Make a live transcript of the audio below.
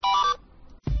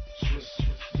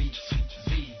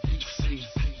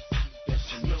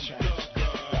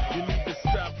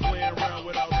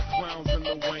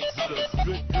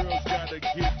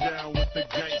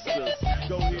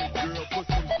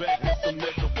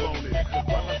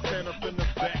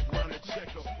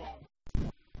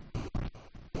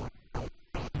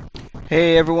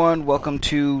Hey everyone, welcome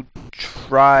to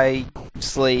Try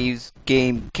Slaves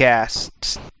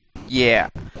Gamecast. Yeah,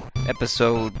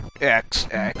 episode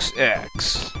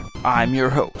XXX. I'm your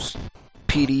host,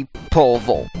 PD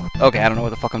Polvol. Okay, I don't know what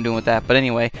the fuck I'm doing with that, but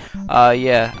anyway,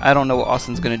 yeah, I don't know what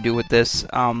Austin's gonna do with this.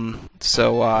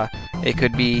 So it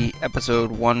could be episode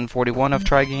 141 of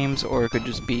Try Games, or it could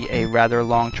just be a rather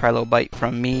long trilobite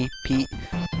from me, Pete.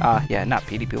 Yeah, not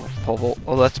PD Polvol.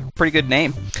 Oh, that's a pretty good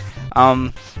name.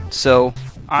 So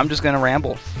I'm just gonna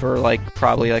ramble for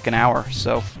probably an hour.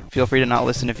 So feel free to not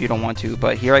listen if you don't want to.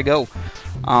 But here I go.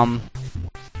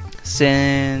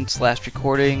 Since last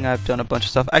recording, I've done a bunch of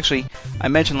stuff. Actually, I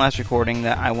mentioned last recording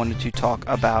that I wanted to talk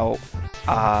about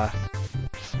the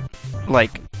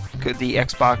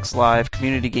Xbox Live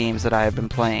community games that I have been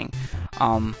playing.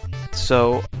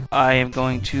 So I am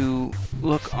going to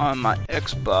look on my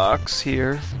Xbox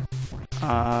here.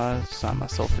 Sign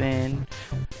myself in.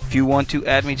 If you want to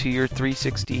add me to your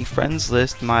 360 friends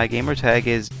list, my gamer tag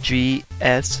is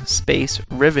GS space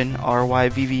Riven,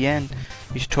 RYVVN.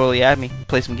 You should totally add me.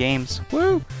 Play some games.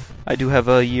 Woo! I do have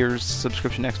a year's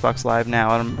subscription to Xbox Live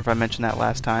now. I don't remember if I mentioned that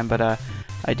last time, but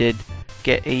I did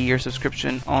get a year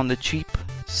subscription on the cheap,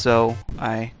 so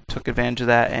I took advantage of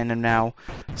that and am now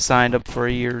signed up for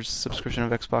a year's subscription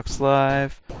of Xbox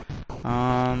Live.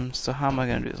 So how am I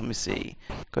gonna do this? Let me see.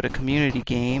 Go to community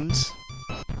games.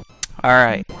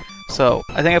 Alright, so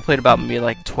I think I played about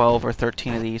maybe 12 or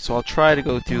 13 of these, so I'll try to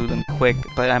go through them quick,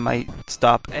 but I might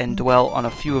stop and dwell on a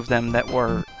few of them that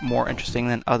were more interesting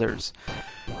than others.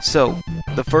 So,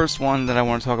 the first one that I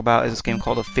want to talk about is this game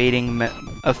called A Fading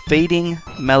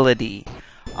Melody.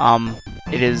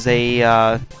 It is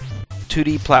a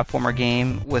 2D platformer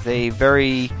game with a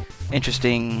very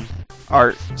interesting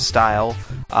art style.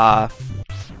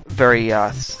 Very,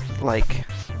 kind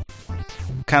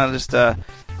of just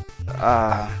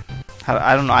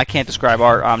I don't know, I can't describe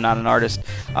art, I'm not an artist.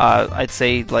 I'd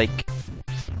say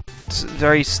it's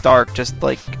very stark, just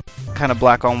kind of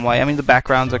black on white. I mean, the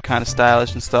backgrounds are kind of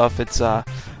stylish and stuff. It's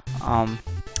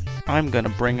I'm gonna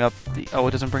bring up the, oh,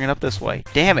 it doesn't bring it up this way,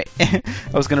 damn it. I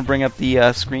was gonna bring up the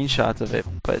screenshots of it,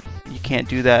 but you can't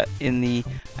do that in the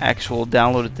actual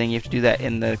downloaded thing. You have to do that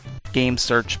in the game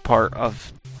search part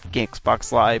of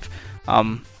Xbox Live,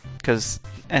 because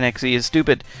NXE is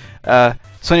stupid.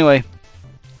 So anyway,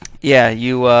 yeah,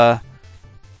 you're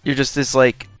just this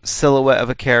silhouette of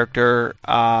a character.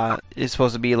 It's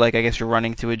supposed to be I guess you're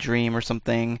running through a dream or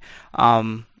something.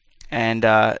 And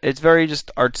it's very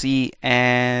just artsy,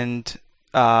 and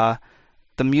the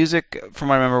music, from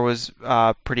what I remember, was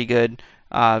pretty good.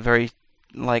 Very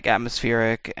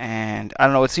atmospheric, and I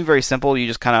don't know, it seemed very simple. You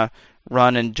just kind of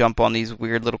run and jump on these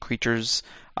weird little creatures,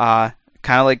 kind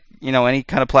of any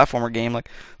kind of platformer game,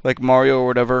 like Mario or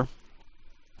whatever.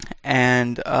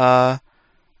 And I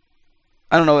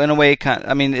don't know, in a way,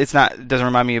 I mean, it doesn't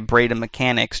remind me of Braid and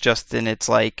Mechanics, just in its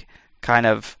kind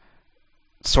of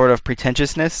sort of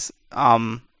pretentiousness.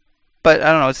 But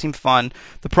I don't know, it seemed fun.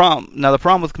 The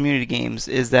problem with community games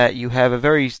is that you have a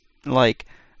very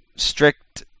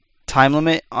strict time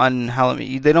limit on how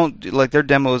they don't their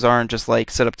demos aren't just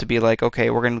set up to be okay,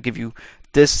 we're going to give you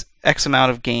this X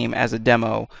amount of game as a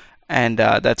demo, and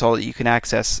that's all that you can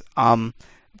access.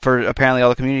 For apparently all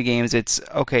the community games, it's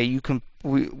okay,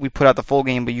 we put out the full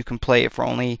game, but you can play it for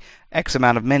only X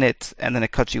amount of minutes, and then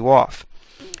it cuts you off.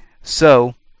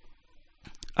 So,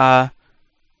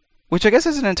 which I guess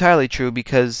isn't entirely true,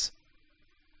 because,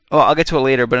 well, I'll get to it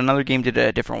later, but another game did it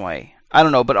a different way. I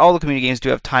don't know, but all the community games do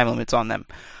have time limits on them.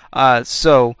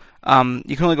 So,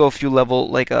 you can only go a few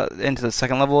level, into the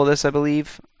second level of this, I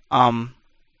believe. And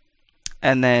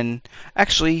then,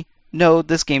 actually, no,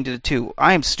 this game did it too.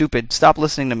 I am stupid. Stop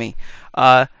listening to me.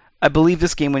 I believe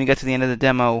this game, when you get to the end of the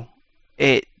demo,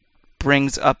 it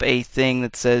brings up a thing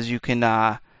that says you can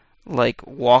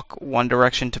walk one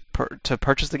direction to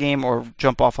purchase the game, or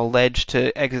jump off a ledge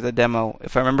to exit the demo.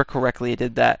 If I remember correctly, it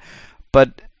did that.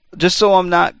 But just so I'm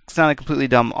not sounding completely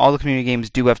dumb, all the community games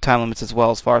do have time limits as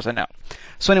well, as far as I know.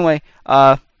 So anyway,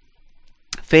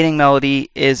 Fading Melody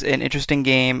is an interesting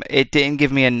game. It didn't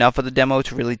give me enough of the demo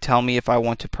to really tell me if I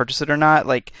want to purchase it or not,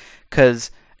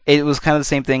 because it was kind of the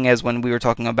same thing as when we were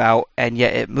talking about And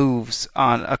Yet It Moves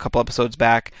on a couple episodes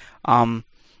back,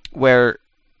 where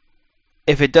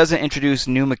if it doesn't introduce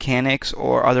new mechanics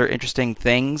or other interesting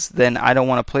things, then I don't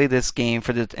want to play this game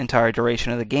for the entire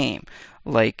duration of the game.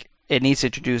 It needs to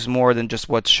introduce more than just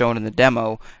what's shown in the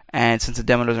demo, and since the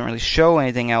demo doesn't really show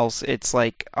anything else, it's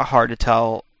a hard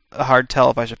tell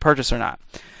if I should purchase or not.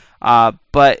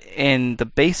 But in the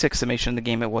basic summation of the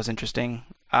game, it was interesting.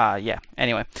 Yeah,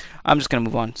 anyway, I'm just going to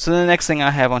move on. So the next thing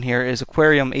I have on here is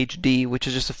Aquarium HD, which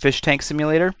is just a fish tank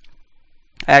simulator.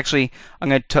 Actually, I'm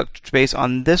going to touch base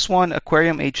on this one,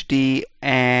 Aquarium HD,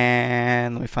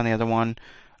 and let me find the other one.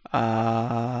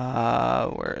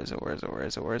 Where is it? Where is it? Where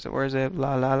is it? Where is it? Where is it?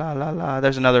 La la la la la.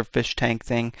 There's another fish tank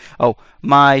thing. Oh,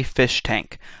 My Fish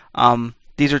Tank.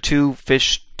 These are two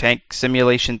fish tank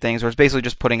simulation things where it's basically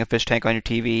just putting a fish tank on your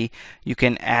TV. You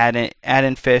can add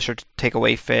in fish or take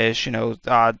away fish,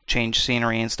 change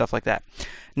scenery and stuff like that.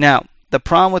 Now, the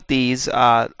problem with these,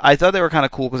 I thought they were kind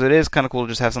of cool because it is kind of cool to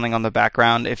just have something on the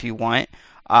background if you want.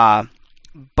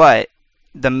 But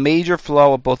the major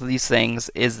flaw with both of these things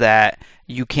is that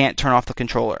you can't turn off the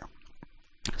controller.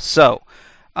 So,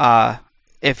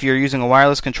 if you're using a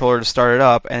wireless controller to start it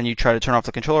up and you try to turn off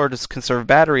the controller to conserve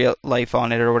battery life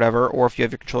on it or whatever, or if you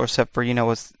have your controller set for, actually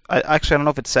I don't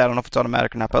know if it's set, I don't know if it's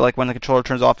automatic or not, but like when the controller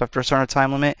turns off after a certain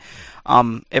time limit,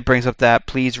 it brings up that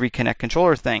please reconnect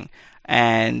controller thing.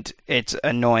 And it's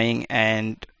annoying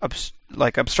and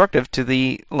obstructive to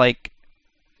the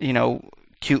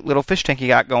cute little fish tank you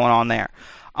got going on there.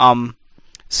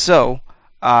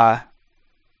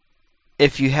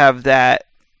 If you have that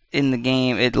in the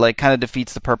game, it kind of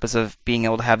defeats the purpose of being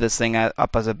able to have this thing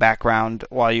up as a background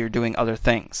while you're doing other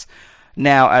things.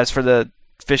 Now, as for the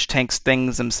fish tanks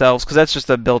things themselves, because that's just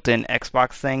a built-in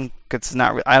Xbox thing, it's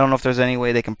not. I don't know if there's any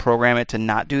way they can program it to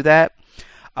not do that.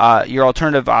 Your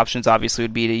alternative options obviously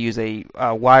would be to use a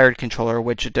wired controller,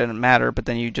 which it doesn't matter, but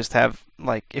then you just have,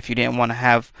 if you didn't want to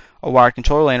have a wired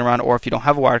controller laying around, or if you don't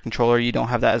have a wired controller, you don't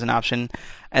have that as an option.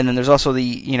 And then there's also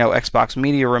the, Xbox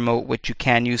Media Remote, which you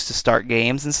can use to start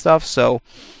games and stuff. So,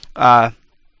 I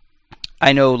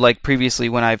know, previously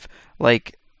when I've,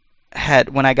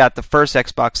 when I got the first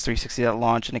Xbox 360 at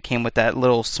launch, and it came with that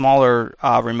little smaller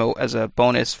remote as a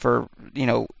bonus for,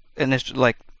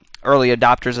 initial, early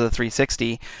adopters of the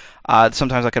 360,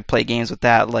 sometimes I could play games with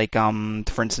that,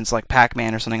 for instance, like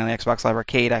Pac-Man or something on the Xbox Live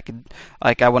Arcade. I could,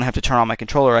 I wouldn't have to turn on my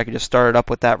controller. I could just start it up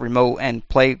with that remote and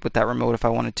play with that remote if I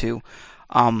wanted to.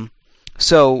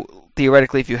 So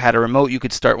theoretically, if you had a remote, you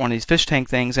could start one of these fish tank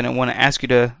things, and it wouldn't ask you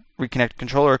to reconnect a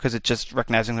controller because it's just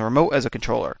recognizing the remote as a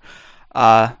controller.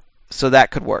 So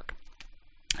that could work.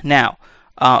 Now,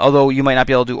 although you might not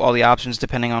be able to do all the options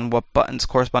depending on what buttons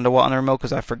correspond to what on the remote,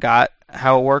 because I forgot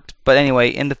how it worked. But anyway,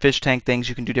 in the fish tank things,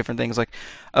 you can do different things.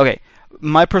 Okay,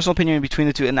 my personal opinion between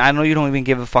the two, and I know you don't even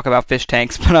give a fuck about fish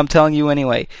tanks, but I'm telling you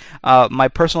anyway. My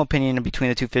personal opinion between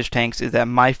the two fish tanks is that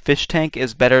My Fish Tank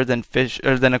is better than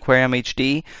Aquarium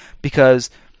HD, because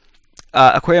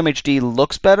Aquarium HD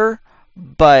looks better,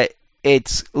 but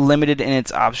it's limited in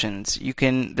its options.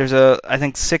 There's I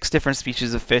think 6 different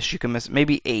species of fish you can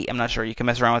maybe 8, I'm not sure, you can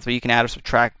mess around with, but you can add or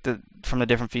subtract from the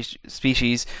different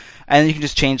species, and you can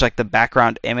just change the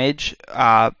background image,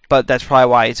 but that's probably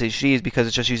why it's HD, is because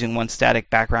it's just using one static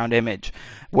background image.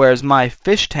 Whereas My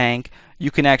Fish Tank,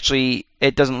 you can actually,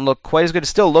 it doesn't look quite as good, it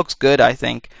still looks good, I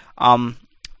think,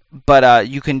 but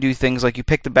you can do things like you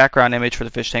pick the background image for the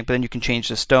fish tank, but then you can change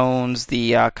the stones,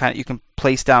 you can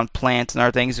place down plants and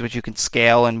other things which you can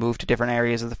scale and move to different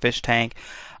areas of the fish tank,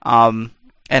 and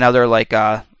other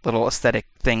little aesthetic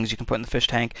things you can put in the fish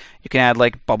tank. You can add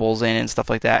bubbles in and stuff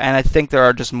like that. And I think there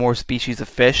are just more species of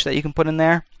fish that you can put in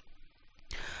there.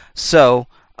 So,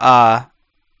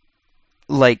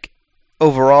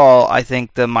 overall, I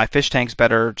think the My Fish Tank's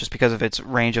better just because of its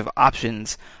range of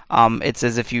options. It's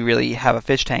as if you really have a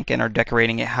fish tank and are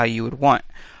decorating it how you would want.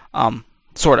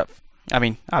 Sort of. I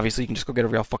mean, obviously you can just go get a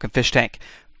real fucking fish tank.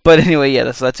 But anyway, yeah,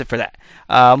 that's it for that.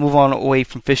 Move on away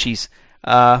from fishies.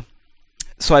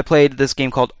 So I played this game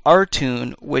called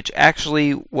Artoon, which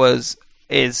actually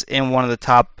is in one of the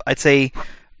top, I'd say,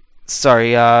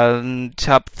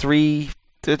 top 3,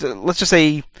 let's just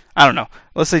say, I don't know,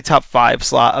 let's say top 5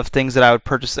 slot of things that I would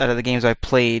purchase out of the games I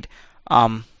played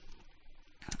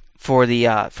for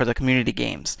the community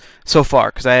games so far,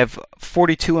 because I have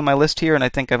 42 in my list here, and I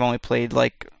think I've only played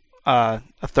a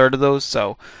third of those.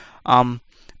 So,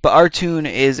 but Artoon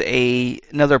is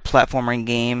another platforming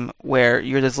game where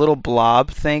you're this little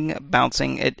blob thing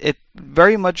bouncing. It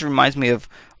very much reminds me of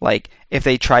if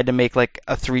they tried to make a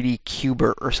 3D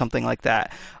Cubert or something like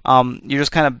that. You're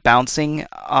just kind of bouncing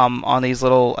on these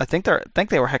little. I think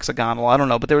they were hexagonal. I don't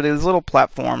know, but they were these little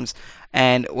platforms,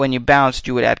 and when you bounced,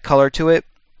 you would add color to it.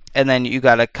 And then you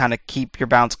gotta kind of keep your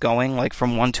bounce going,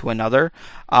 from one to another.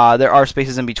 There are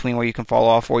spaces in between where you can fall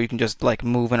off, or you can just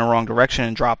move in a wrong direction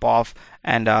and drop off,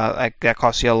 and that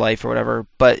costs you a life or whatever.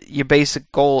 But your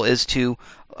basic goal is to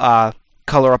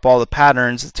color up all the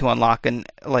patterns to unlock an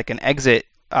exit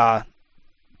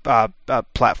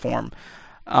platform.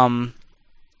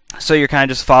 So you're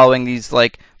kind of just following these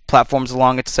platforms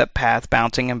along its set path,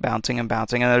 bouncing and bouncing and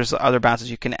bouncing. And there's other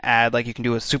bounces you can add, like you can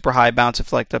do a super high bounce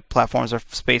if like the platforms are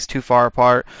spaced too far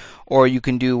apart, or you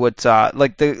can do what's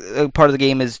like the part of the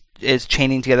game is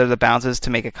chaining together the bounces to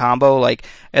make a combo. Like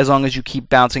as long as you keep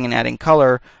bouncing and adding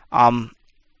color,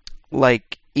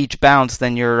 like each bounce,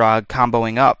 then you're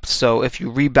comboing up. So if you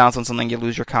rebounce on something, you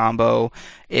lose your combo.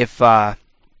 If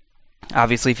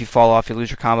obviously if you fall off, you lose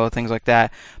your combo, things like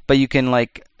that. But you can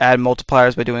like add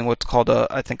multipliers by doing what's called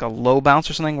I think a low bounce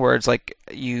or something, where it's like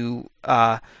you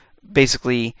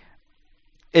basically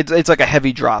it's like a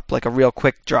heavy drop, like a real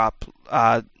quick drop,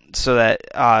 so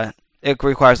that it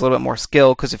requires a little bit more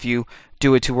skill, because if you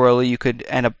do it too early, you could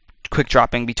end up quick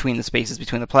dropping between the spaces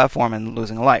between the platform and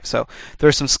losing a life. So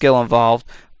there's some skill involved,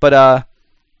 but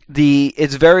the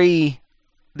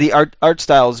art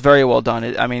style is very well done.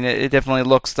 It definitely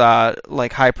looks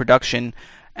like high production,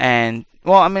 and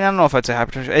well, I mean, I don't know if I'd say high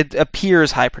production. It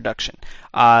appears high production.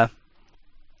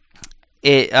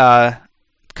 It kind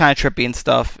of trippy and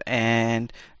stuff,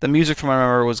 and the music from what I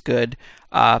remember was good.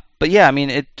 But yeah, I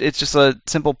mean, it's just a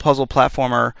simple puzzle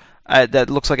platformer that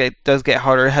looks like it does get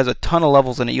harder. It has a ton of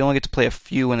levels in it. You only get to play a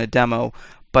few in a demo,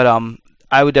 but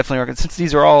I would definitely recommend, since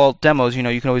these are all demos, you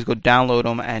can always go download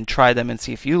them and try them and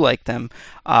see if you like them.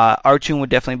 Artoon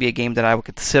would definitely be a game that I would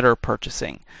consider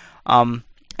purchasing.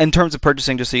 In terms of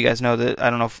purchasing, just so you guys know, that I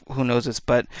don't know who knows this,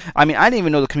 but I mean, I didn't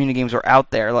even know the community games were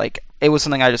out there. Like, it was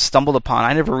something I just stumbled upon.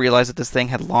 I never realized that this thing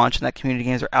had launched and that community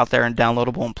games are out there and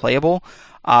downloadable and playable.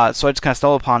 So I just kind of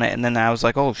stumbled upon it, and then I was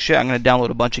like, oh shit, I'm going to download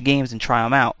a bunch of games and try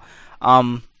them out.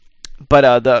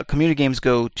 But the community games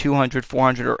go 200,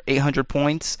 400, or 800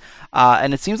 points,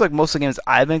 and it seems like most of the games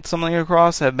I've been stumbling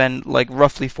across have been like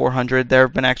roughly 400. There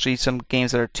have been actually some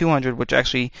games that are 200, which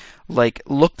actually like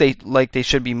they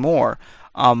should be more.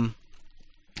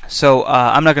 So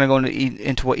I'm not going to go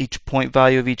into what each point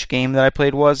value of each game that I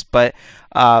played was, but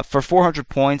for 400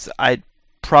 points, I'd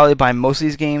probably buy most of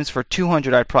these games. For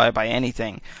 200, I'd probably buy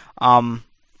anything.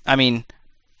 I mean,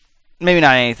 maybe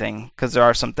not anything, because there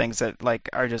are some things that like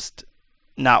are just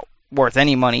not worth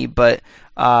any money, but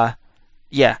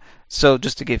yeah. So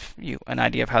just to give you an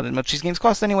idea of how much these games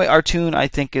cost, anyway, Artoon I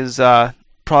think is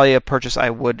probably a purchase I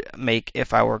would make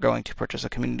if I were going to purchase a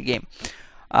community game.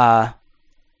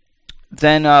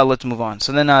 Then let's move on.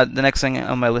 So then the next thing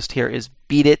on my list here is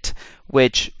Beat It,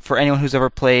 which for anyone who's ever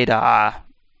played,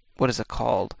 what is it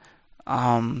called?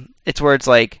 It's where it's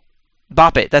like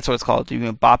Bop It. That's what it's called. You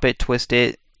can bop it, twist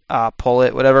it, pull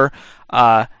it, whatever.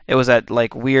 It was that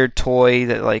like weird toy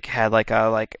that like had like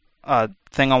a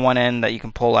thing on one end that you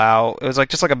can pull out. It was like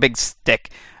just like a big stick,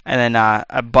 and then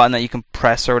a button that you can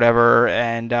press or whatever.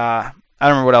 And I don't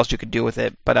remember what else you could do with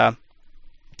it, but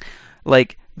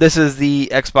like this is the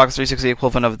Xbox 360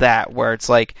 equivalent of that, where it's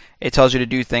like it tells you to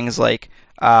do things like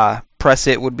press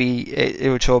it would be it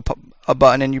would show a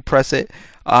button and you press it.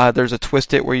 There's a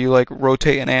twist it where you like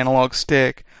rotate an analog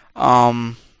stick.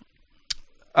 What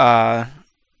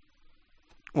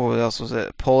else was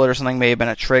it? Pull it or something, may have been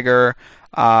a trigger.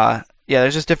 Yeah,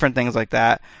 there's just different things like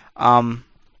that. And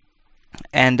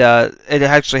it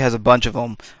actually has a bunch of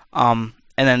them. And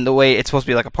then the way it's supposed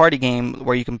to be like a party game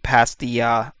where you can pass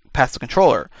the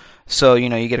controller. So you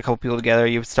get a couple people together,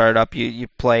 you start it up, you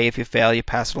play. If you fail, you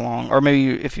pass it along, or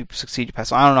maybe if you succeed, you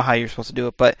pass it along. I don't know how you're supposed to do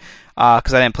it, but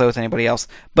because I didn't play with anybody else.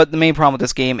 But the main problem with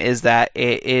this game is that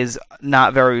it is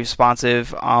not very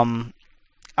responsive.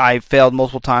 I failed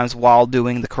multiple times while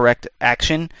doing the correct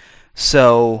action,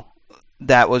 so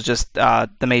that was just the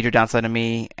major downside to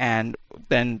me. And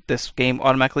then this game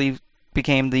automatically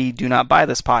became the do not buy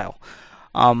this pile.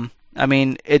 I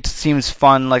mean, it seems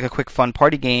fun, like a quick fun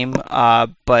party game,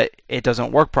 but it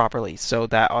doesn't work properly, so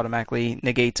that automatically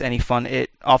negates any fun it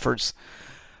offers.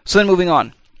 So then moving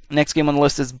on. Next game on the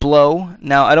list is Blow.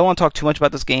 Now, I don't want to talk too much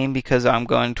about this game because I'm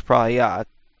going to probably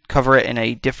cover it in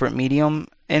a different medium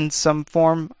in some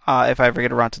form if I ever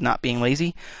get around to not being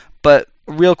lazy. But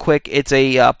real quick, it's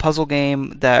a puzzle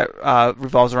game that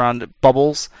revolves around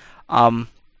bubbles.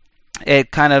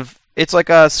 It's like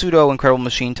a pseudo Incredible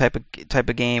Machine type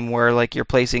of game where like you're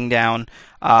placing down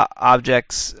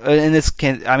objects. And this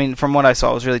from what I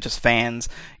saw, it was really just fans.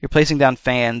 You're placing down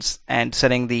fans and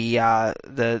setting the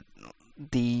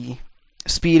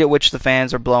speed at which the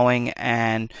fans are blowing,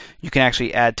 and you can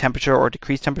actually add temperature or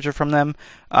decrease temperature from them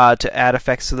to add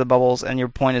effects to the bubbles. And your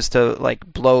point is to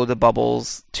like blow the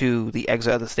bubbles to the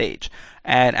exit of the stage.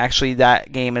 And actually,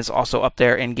 that game is also up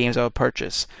there in games I would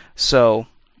purchase. So.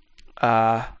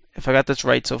 If I got this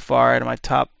right so far, out of my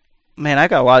top, man, I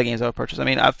got a lot of games I would purchase. I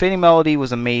mean, Fading Melody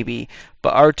was a maybe,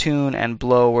 but Artoon and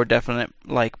Blow were definite,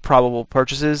 like, probable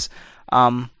purchases.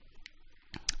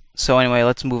 So anyway,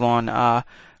 let's move on.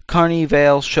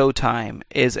 Carnival Showtime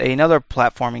is another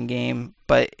platforming game,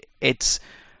 but it's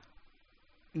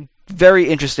very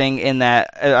interesting in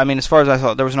that, I mean, as far as I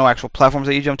saw, there was no actual platforms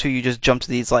that you jump to. You just jump to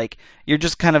these, like, you're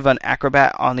just kind of an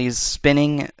acrobat on these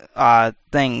spinning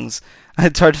things.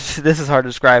 It's hard to, this is hard to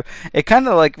describe. It kind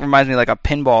of like reminds me like a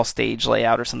pinball stage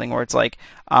layout or something, where it's like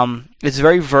it's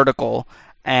very vertical,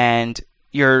 and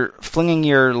you're flinging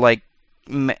your like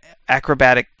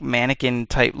acrobatic mannequin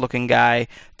type looking guy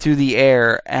through the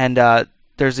air, and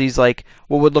there's these like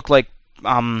what would look like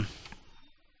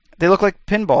they look like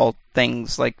pinball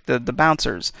things, like the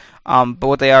bouncers. But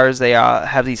what they are is they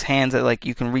have these hands that like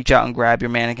you can reach out and grab your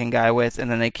mannequin guy with,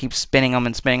 and then they keep spinning them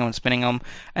and spinning them and spinning them,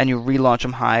 and you relaunch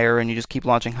them higher, and you just keep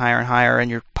launching higher and higher, and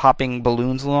you're popping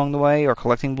balloons along the way or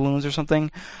collecting balloons or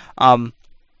something.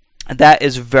 That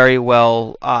is very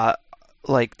well,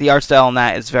 like the art style in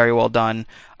that is very well done.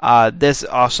 This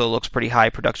also looks pretty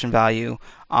high production value,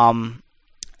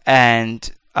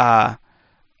 and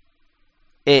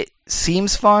it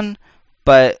seems fun,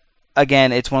 but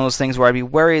again, it's one of those things where I'd be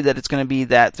worried that it's going to be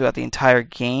that throughout the entire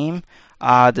game.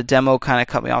 The demo kind of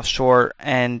cut me off short,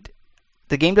 and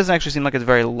the game doesn't actually seem like it's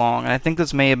very long. And I think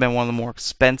this may have been one of the more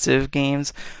expensive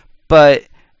games, but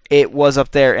it was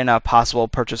up there in a possible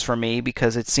purchase for me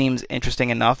because it seems interesting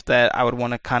enough that I would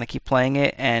want to kind of keep playing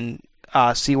it and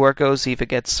see where it goes, see if it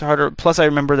gets harder. Plus, I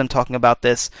remember them talking about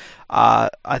this,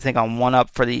 I think on 1UP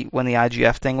for when the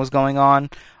IGF thing was going on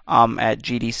at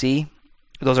GDC.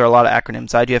 Those are a lot of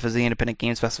acronyms. IGF is the Independent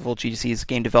Games Festival. GDC is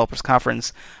Game Developers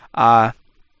Conference. I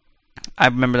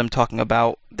remember them talking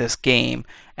about this game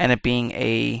and it being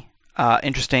a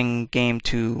interesting game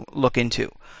to look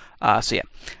into. So yeah.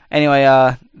 Anyway,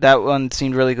 that one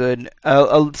seemed really good.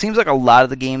 It seems like a lot of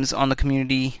the games on the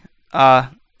community,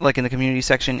 like in the community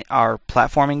section, are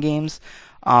platforming games.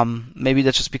 Maybe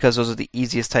that's just because those are the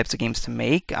easiest types of games to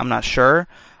make. I'm not sure.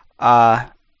 I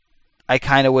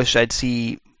kind of wish I'd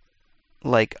see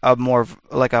like a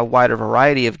wider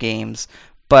variety of games,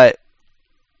 but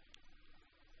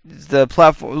the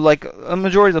platform, like a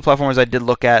majority of the platformers I did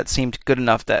look at, seemed good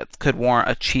enough that could warrant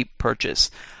a cheap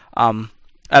purchase.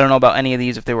 I don't know about any of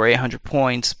these if they were 800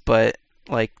 points, but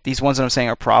like these ones that I'm saying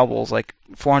are probables, like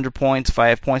 400 points, if I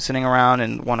have points sitting around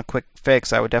and want a quick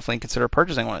fix, I would definitely consider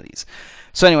purchasing one of these.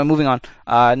 So anyway, moving on.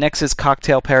 Next is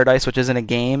Cocktail Paradise, which isn't a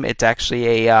game. It's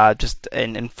actually a just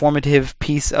an informative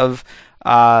piece of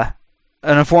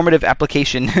an informative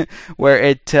application where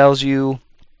it tells you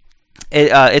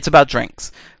it's about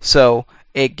drinks. So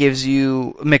it gives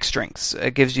you mixed drinks.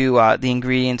 It gives you the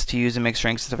ingredients to use in mixed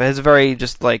drinks and stuff. It has a very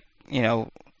just like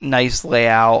nice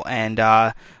layout, and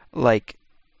like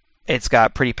it's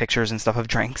got pretty pictures and stuff of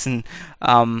drinks, and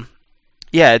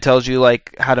yeah, it tells you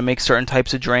like how to make certain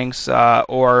types of drinks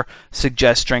or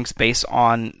suggest drinks based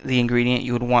on the ingredient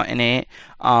you would want in it.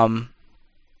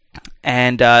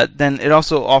 And then it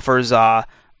also offers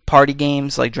party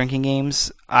games, like drinking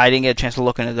games. I didn't get a chance to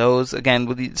look into those. Again,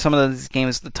 with some of these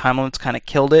games, the time limits kind of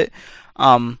killed it.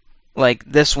 Like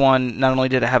this one, not only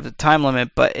did it have the time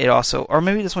limit, but it also, or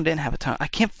maybe this one didn't have a time. I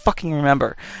can't fucking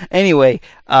remember. Anyway,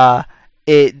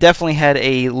 it definitely had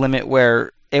a limit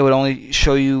where it would only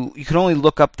show you could only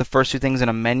look up the first two things in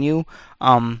a menu.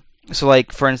 So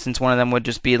like for instance, one of them would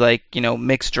just be like,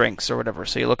 mixed drinks or whatever.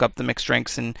 So you look up the mixed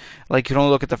drinks and like you can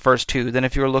only look at the first two. Then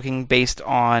if you were looking based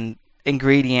on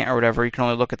ingredient or whatever, you can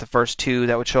only look at the first two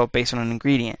that would show up based on an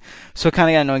ingredient. So it kind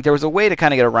of got annoying. There was a way to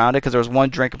kind of get around it because there was one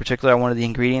drink in particular I wanted the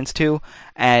ingredients to,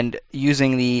 and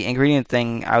using the ingredient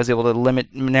thing, I was able to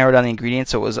narrow down the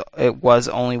ingredients. So it was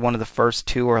only one of the first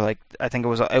two, or like I think it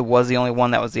was the only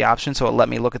one that was the option. So it let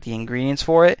me look at the ingredients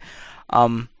for it.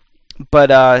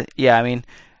 But yeah, I mean,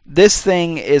 this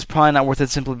thing is probably not worth it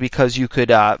simply because you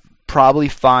could probably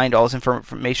find all this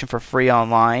information for free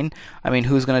online. I mean,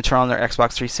 who's going to turn on their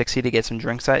Xbox 360 to get some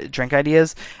drink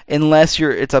ideas? Unless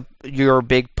you're a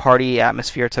big party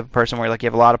atmosphere type of person where like you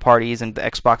have a lot of parties and the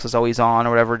Xbox is always on or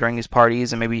whatever during these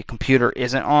parties, and maybe your computer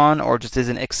isn't on or just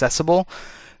isn't accessible.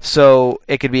 So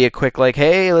it could be a quick like,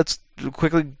 hey, let's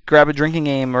quickly grab a drinking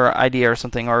game or idea or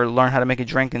something, or learn how to make a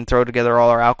drink and throw together all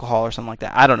our alcohol or something like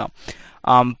that. I don't know.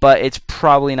 But it's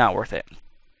probably not worth it.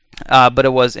 But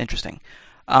it was interesting.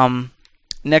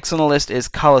 Next on the list is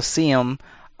Colosseum,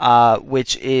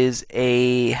 which is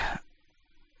a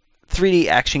 3D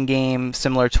action game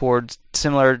similar to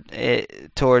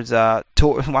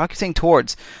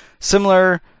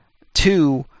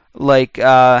like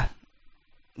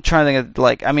I'm trying to think of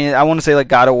like, I mean, I want to say like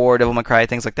God of War, Devil May Cry,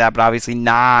 things like that, but obviously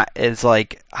not as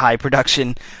like high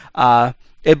production.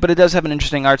 But it does have an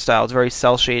interesting art style. It's very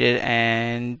cel shaded,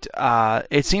 and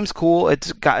it seems cool.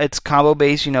 It's combo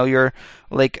based. You know, you're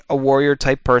like a warrior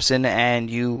type person, and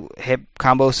you hit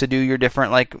combos to do your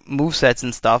different like move sets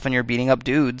and stuff, and you're beating up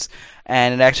dudes.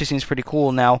 And it actually seems pretty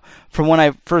cool. Now, from when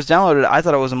I first downloaded it, I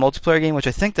thought it was a multiplayer game, which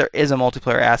I think there is a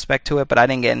multiplayer aspect to it, but I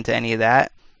didn't get into any of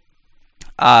that.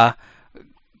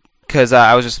 Because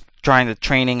I was just trying the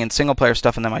training and single player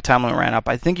stuff, and then my time limit ran up.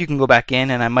 I think you can go back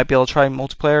in, and I might be able to try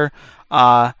multiplayer.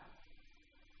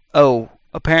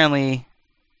 Apparently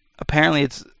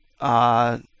it's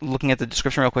looking at the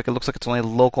description real quick. It looks like it's only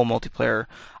local multiplayer.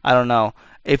 I don't know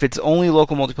if it's only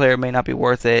local multiplayer. It may not be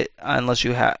worth it unless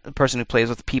you have a person who plays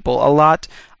with people a lot.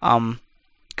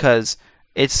 Because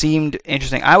it seemed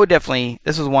interesting.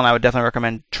 This is one I would definitely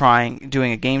recommend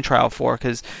doing a game trial for,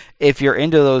 because if you're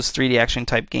into those 3D action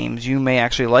type games, you may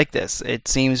actually like this. It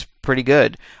seems pretty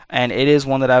good, and it is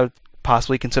one that I would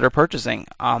possibly consider purchasing,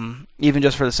 even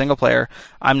just for the single player.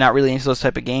 I'm not really into those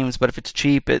type of games, but if it's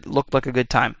cheap, it looked like a good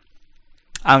time.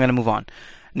 I'm going to move on.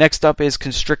 Next up is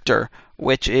Constrictor,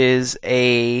 which is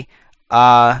a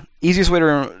easiest way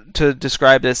to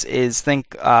describe this is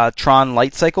think Tron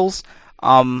Light Cycles,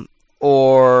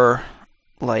 or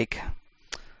like,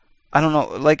 I don't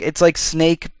know, like it's like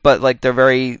Snake, but like they're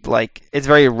very like, it's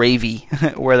very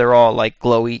ravey where they're all like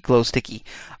glow sticky.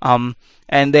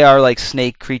 And they are like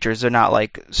snake creatures. They're not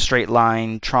like straight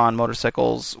line Tron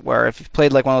motorcycles, where if you've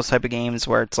played like one of those type of games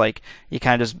where it's like you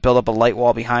kind of just build up a light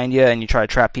wall behind you and you try to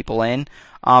trap people in.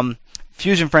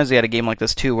 Fusion Frenzy had a game like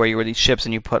this too, where you were these ships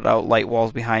and you put out light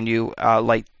walls behind you,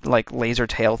 like laser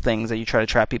tail things that you try to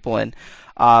trap people in.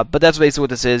 But that's basically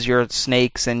what this is. You're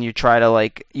snakes, and you try to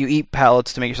you eat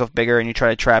pellets to make yourself bigger, and you try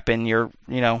to trap in your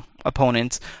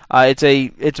opponents.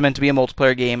 It's meant to be a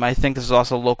multiplayer game. I think this is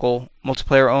also local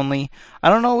multiplayer only. I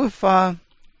don't know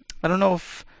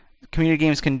if community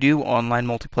games can do online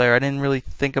multiplayer. I didn't really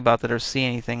think about that or see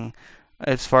anything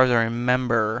as far as I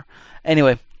remember.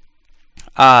 Anyway,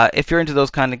 if you're into those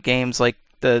kind of games like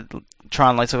the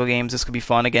Tron Light Cycle games, this could be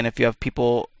fun. Again, if you have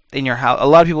people in your house, a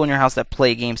lot of people in your house that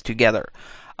play games together.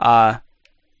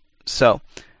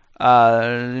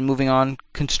 Moving on,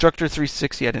 Constructor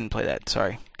 360. I didn't play that.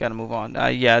 Sorry, gotta move on.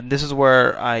 Yeah, this is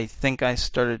where I think I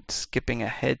started skipping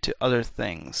ahead to other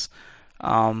things.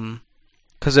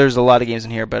 Because there's a lot of games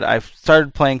in here, but I've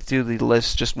started playing through the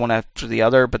list just one after the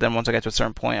other. But then once I got to a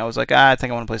certain point, I was like, I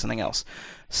think I want to play something else.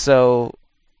 So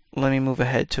let me move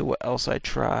ahead to what else I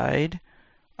tried.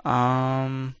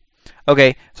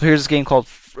 Okay, so here's this game called,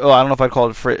 I don't know if I'd call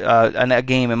it a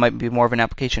game. It might be more of an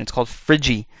application. It's called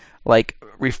Frigi, like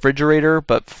refrigerator,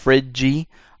 but Frigi.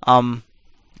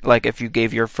 Like if you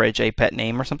gave your fridge a pet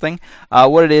name or something.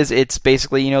 What it is, it's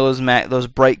basically, those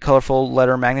bright, colorful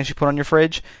letter magnets you put on your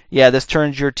fridge. Yeah, this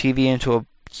turns your TV into a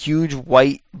huge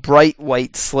bright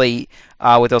white slate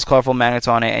with those colorful magnets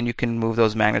on it, and you can move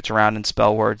those magnets around and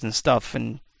spell words and stuff.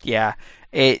 And yeah,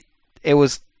 it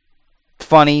was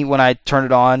funny when I turned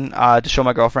it on to show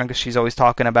my girlfriend, because she's always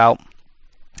talking about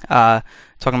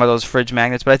those fridge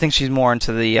magnets. But I think she's more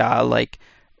into the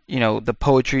the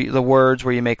poetry, the words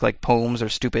where you make like poems or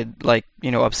stupid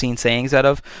obscene sayings out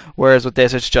of. Whereas with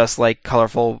this, it's just like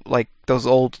colorful, like those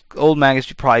old magnets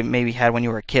you probably maybe had when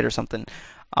you were a kid or something.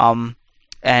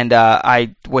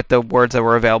 I, with the words that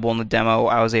were available in the demo,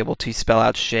 I was able to spell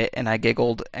out shit, and I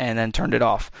giggled and then turned it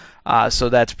off. So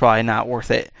that's probably not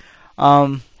worth it.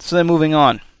 So then moving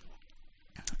on.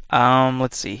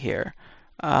 Let's see here.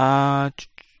 Then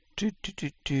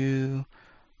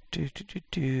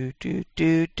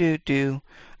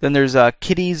there's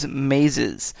Kitty's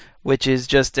Mazes, which is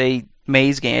just a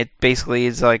maze game. It basically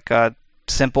is like a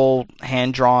simple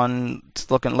hand-drawn, it's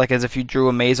looking like as if you drew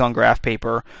a maze on graph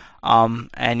paper.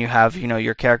 And you have,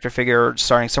 your character figure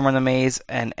starting somewhere in the maze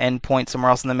and end point somewhere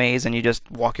else in the maze, and you just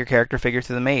walk your character figure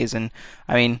through the maze. And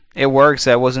I mean, it works.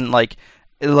 I wasn't like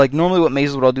normally what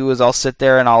mazes, what I'll do is I'll sit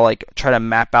there and I'll try to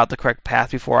map out the correct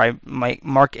path before I might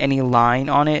mark any line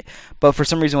on it. But for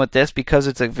some reason with this, because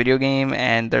it's a video game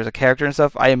and there's a character and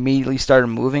stuff, I immediately started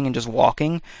moving and just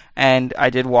walking, and I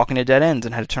did walk into dead ends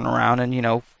and had to turn around and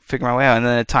figure my way out. And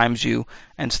then it times you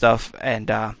and stuff,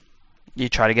 and you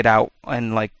try to get out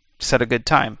and set a good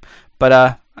time.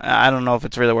 But I don't know if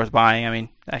it's really worth buying. I mean,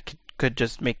 I could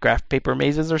just make graph paper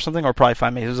mazes or something, or probably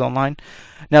find mazes online.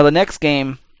 Now the next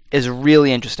game is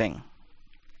really interesting.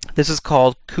 This is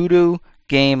called Kodu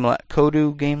Game Lab.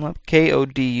 Kodu Game Lab.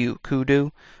 Kodu.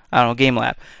 Kodu. I don't know. Game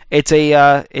Lab. It's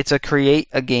a create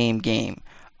a game.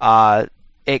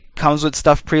 it comes with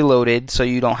stuff preloaded, so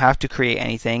you don't have to create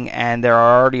anything, and there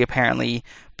are already apparently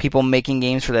people making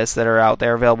games for this that are out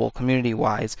there available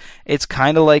community-wise. It's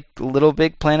kind of like Little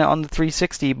Big Planet on the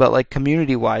 360, but like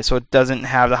community-wise, so it doesn't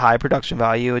have the high production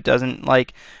value. It doesn't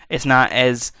like, it's not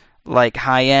as like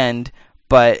high-end,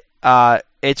 but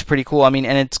it's pretty cool. I mean,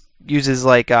 and it uses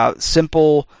like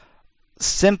simple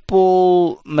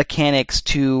mechanics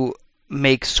to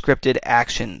make scripted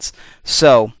actions.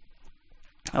 So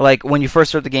like when you first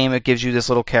start the game, it gives you this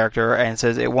little character and it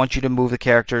says it wants you to move the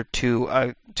character to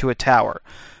a tower.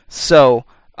 So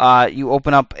you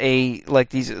open up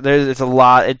it's a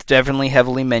lot. It's definitely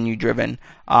heavily menu driven,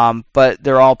 but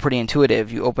they're all pretty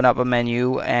intuitive. You open up a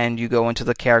menu and you go into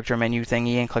the character menu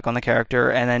thingy and click on the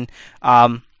character, and then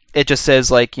it just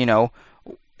says like, you know,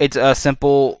 it's a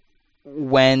simple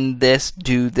when this,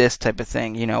 do this type of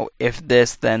thing. You know, if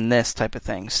this, then this type of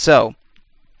thing. So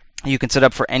you can set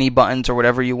up for any buttons or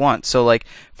whatever you want. So like,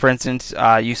 for instance,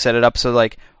 you set it up so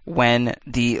like when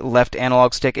the left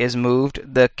analog stick is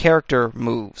moved, the character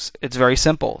moves. It's very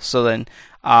simple. So then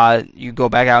you go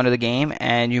back out into the game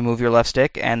and you move your left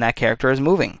stick and that character is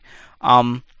moving.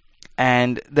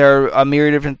 And there are a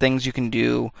myriad of different things you can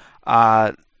do.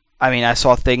 I mean, I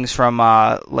saw things from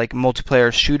like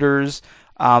multiplayer shooters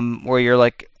where you're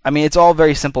like, I mean, it's all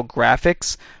very simple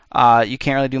graphics. You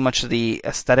can't really do much of the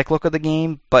aesthetic look of the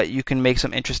game, but you can make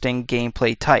some interesting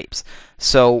gameplay types.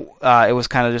 So it was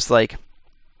kind of just like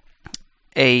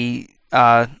a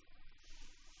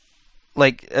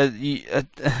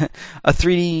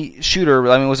 3D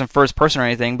shooter. I mean, it wasn't first person or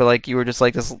anything, but like you were just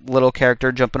like this little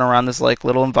character jumping around this like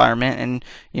little environment, and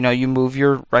you know, you move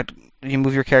your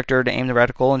character to aim the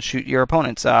reticle and shoot your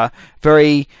opponents.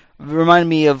 Very reminded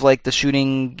me of like the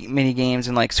shooting mini games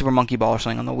in like Super Monkey Ball or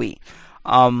something on the Wii.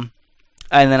 And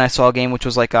then I saw a game which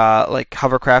was like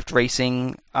hovercraft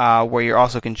racing, where you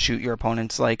also can shoot your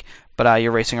opponents, but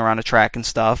you're racing around a track and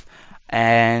stuff.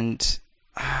 And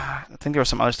I think there was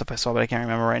some other stuff I saw, but I can't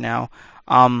remember right now.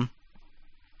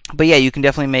 But yeah, you can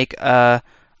definitely make a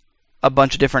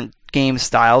bunch of different game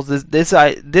styles.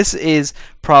 This is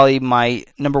probably my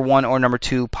number 1 or number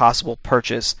 2 possible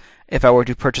purchase if I were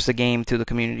to purchase a game through the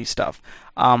community stuff.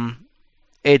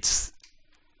 It's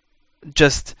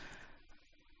just,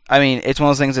 I mean, it's one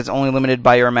of those things that's only limited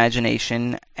by your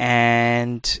imagination,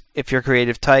 and if you're a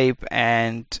creative type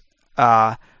and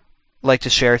like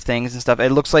to share things and stuff, it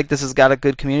looks like this has got a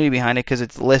good community behind it because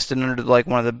it's listed under like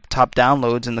one of the top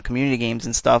downloads in the community games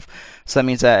and stuff. So that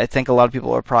means that I think a lot of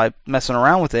people are probably messing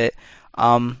around with it,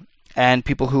 and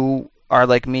people who are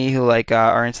like me who like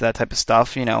are into that type of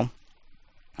stuff, you know,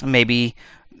 maybe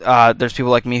there's people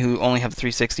like me who only have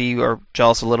 360 or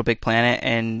jealous of Little Big Planet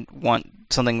and want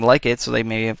something like it, so they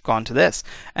may have gone to this.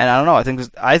 And I don't know. I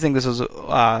think this is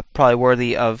probably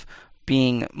worthy of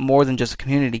being more than just a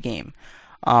community game.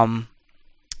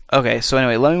 Okay, so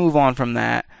anyway, let me move on from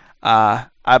that. I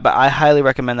highly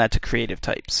recommend that to creative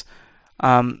types.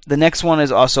 The next one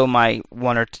is also my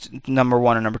number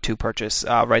 1 or number 2 purchase,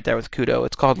 right there with Kudo.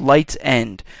 It's called Light's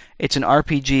End. It's an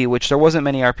RPG, which there wasn't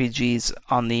many RPGs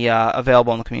on the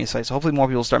available on the community site, so hopefully more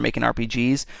people start making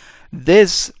RPGs.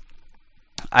 This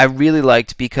I really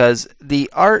liked because the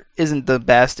art isn't the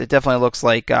best. It definitely looks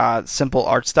like simple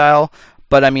art style,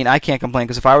 but I mean, I can't complain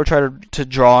because if I were trying to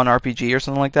draw an RPG or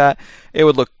something like that, it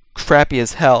would look crappy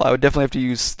as hell. I would definitely have to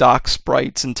use stock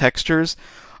sprites and textures.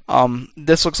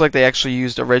 This looks like they actually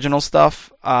used original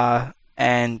stuff,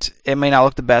 and it may not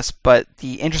look the best, but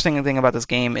the interesting thing about this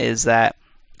game is that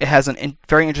it has a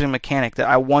very interesting mechanic that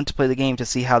I want to play the game to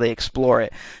see how they explore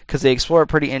it, because they explore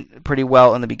it pretty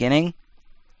well in the beginning,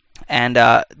 and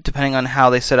depending on how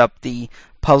they set up the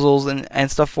puzzles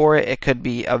and stuff for it, it could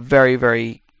be a very,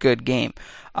 very good game.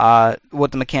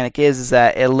 What the mechanic is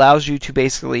that it allows you to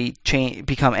basically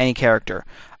become any character.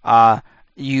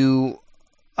 You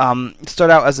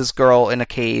start out as this girl in a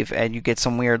cave, and you get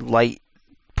some weird light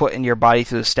put in your body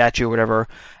through the statue or whatever.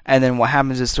 And then what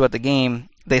happens is throughout the game,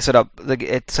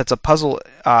 it sets up puzzle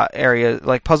area,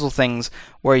 like puzzle things,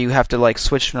 where you have to like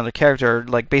switch to another character.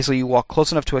 Like basically, you walk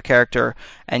close enough to a character,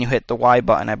 and you hit the Y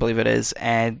button, I believe it is,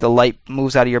 and the light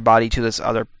moves out of your body to this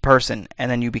other person,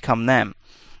 and then you become them.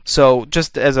 So,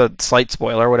 just as a slight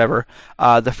spoiler, or whatever,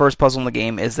 the first puzzle in the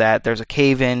game is that there's a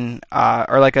cave-in,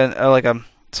 or like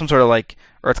some sort of like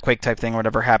earthquake type thing, or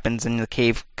whatever happens, and the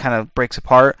cave kind of breaks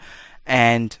apart,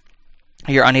 and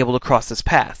you're unable to cross this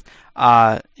path.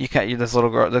 This little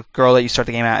girl, the girl that you start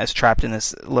the game at, is trapped in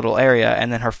this little area,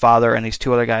 and then her father and these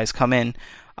 2 other guys come in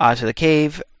to the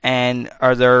cave, and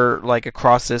they're like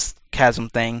across this chasm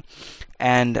thing,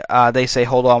 and they say,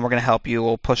 "Hold on, we're gonna help you.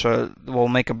 We'll push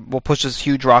this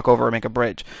huge rock over and make a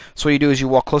bridge." So what you do is you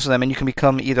walk close to them, and you can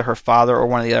become either her father or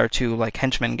one of the other two like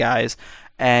henchmen guys,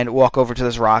 and walk over to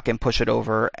this rock and push it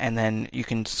over, and then you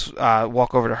can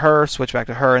walk over to her, switch back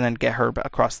to her, and then get her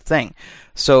across the thing.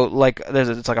 So like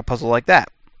it's like a puzzle like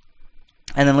that.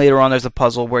 And then later on, there's a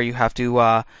puzzle where you have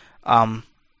to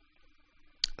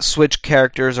switch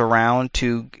characters around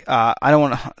to. I don't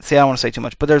want to say too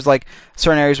much, but there's like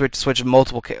certain areas where you switch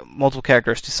multiple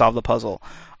characters to solve the puzzle.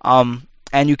 And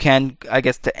you can, I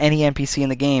guess, to any NPC in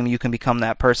the game, you can become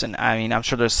that person. I mean, I'm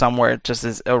sure there's somewhere it just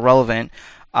is irrelevant,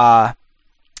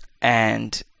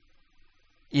 and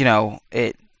you know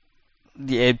it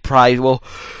probably will.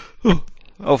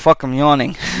 Oh fuck! I'm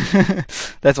yawning.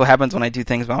 That's what happens when I do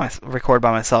things record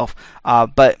by myself.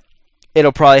 But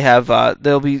it'll probably have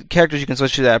there'll be characters you can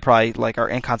switch to that probably like are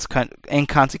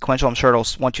inconsequential. I'm sure it'll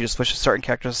want you to switch to certain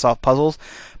characters to solve puzzles.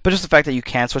 But just the fact that you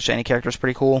can switch to any character is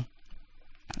pretty cool.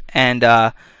 And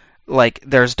like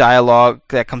there's dialogue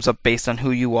that comes up based on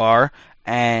who you are.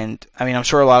 And I mean, I'm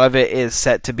sure a lot of it is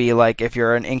set to be like if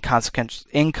you're an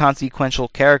inconsequential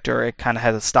character, it kind of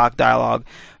has a stock dialogue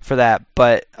for that.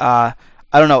 But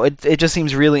I don't know. It just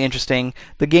seems really interesting.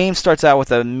 The game starts out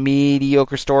with a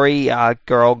mediocre story.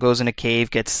 Girl goes in a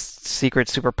cave, gets secret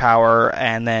superpower,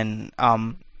 and then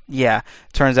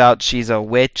turns out she's a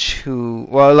witch who,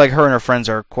 well, like her and her friends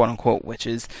are quote unquote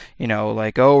witches. You know,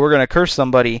 like, oh, we're gonna curse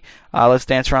somebody. Let's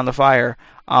dance around the fire.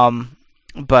 I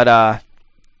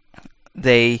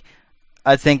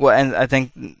think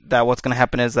that what's going to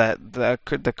happen is that a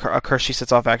curse she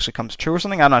sets off actually comes true or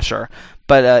something. I'm not sure,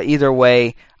 but either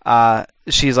way,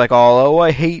 she's like, oh,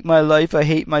 I hate my life, I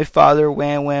hate my father,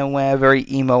 wah, very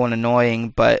emo and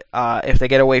annoying. But if they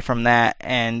get away from that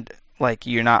and like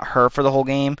you're not her for the whole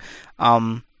game,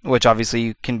 which obviously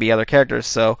you can be other characters,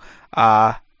 so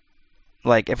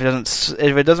like if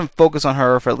it doesn't focus on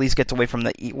her, if it at least gets away from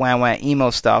the wah emo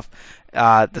stuff,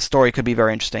 the story could be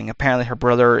very interesting. Apparently her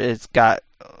brother got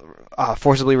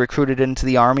forcibly recruited into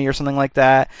the army or something like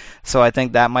that, so I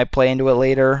think that might play into it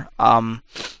later.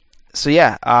 So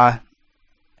yeah,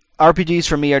 RPGs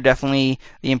for me are definitely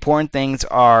the important things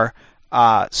are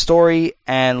story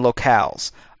and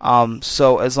locales.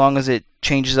 So as long as it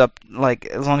changes up, like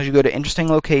as long as you go to interesting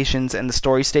locations and the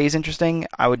story stays interesting,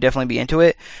 I would definitely be into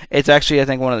it. It's actually, I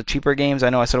think, one of the cheaper games.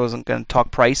 I know I said I wasn't going to talk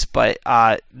price, but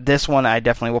this one I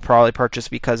definitely will probably purchase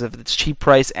because of its cheap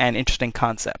price and interesting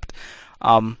concept.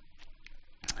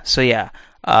 So yeah,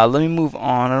 let me move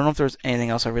on. I don't know if there's anything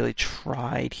else I really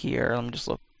tried here. Let me just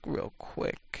look real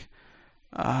quick.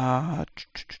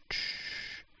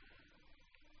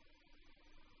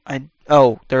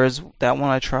 There is that one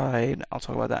I tried. I'll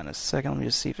talk about that in a second. Let me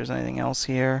just see if there's anything else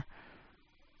here.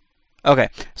 Okay,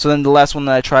 so then the last one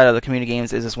that I tried out of the community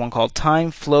games is this one called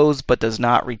Time Flows But Does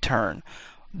Not Return.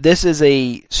 This is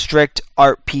a strict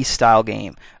art piece style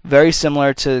game, very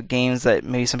similar to games that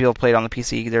maybe some people played on the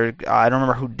PC. I don't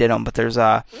remember who did them, but there's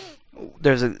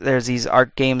these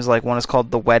art games, like one is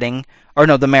called The Wedding, or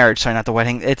no, The Marriage. Sorry, not The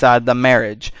Wedding. It's The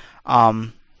Marriage.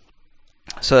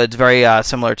 So it's very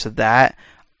similar to that.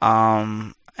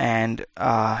 And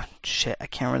shit, I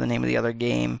can't remember the name of the other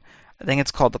game. I think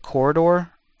it's called The Corridor.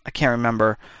 I can't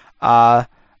remember. And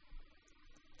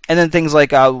then things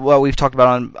like what we've talked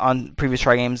about on previous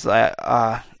try games.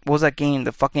 What was that game?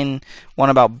 The fucking one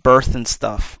about birth and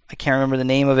stuff. I can't remember the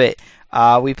name of it.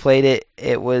 We played it.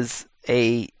 It was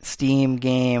a Steam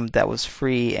game that was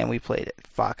free, and we played it.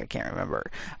 Fuck, I can't remember.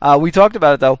 We talked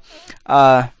about it though.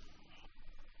 But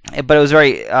it was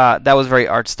that was very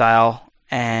art style.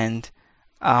 And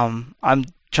I'm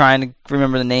trying to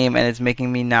remember the name, and it's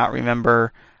making me not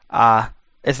remember.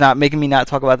 It's not making me not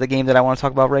talk about the game that I want to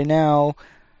talk about right now.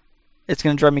 It's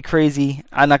gonna drive me crazy.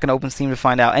 I'm not gonna open Steam to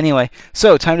find out. Anyway,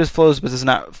 so Time Flows But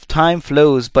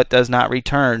Does Not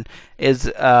Return is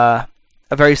a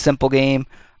very simple game,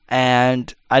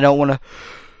 and I don't want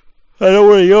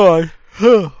to yawn.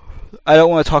 I don't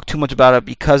want to talk too much about it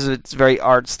because it's very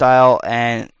art style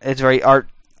and it's very art.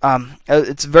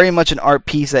 It's very much an art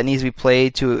piece that needs to be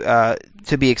played to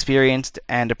be experienced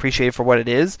and appreciated for what it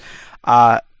is.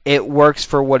 It works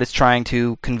for what it's trying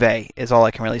to convey, is all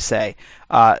I can really say.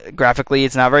 Graphically,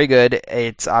 it's not very good.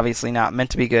 It's obviously not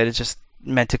meant to be good. It's just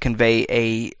meant to convey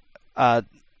a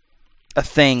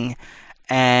thing,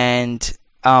 and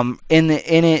in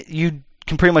it you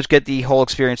can pretty much get the whole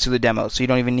experience through the demo, so you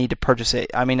don't even need to purchase it.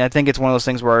 I mean, I think it's one of those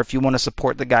things where if you want to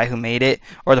support the guy who made it,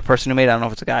 or the person who made it, I don't know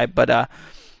if it's a guy, but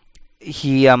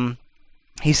he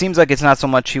he seems like it's not so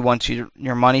much he wants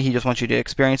your money, he just wants you to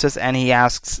experience this, and he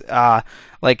asks,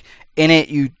 like, in it,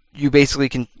 you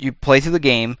basically you play through the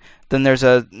game, then there's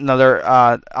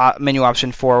another menu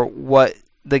option for what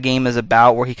the game is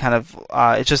about, where he kind of,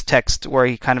 it's just text where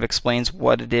he kind of explains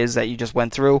what it is that you just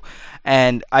went through,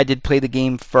 and I did play the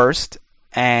game first,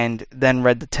 and then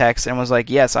read the text, and was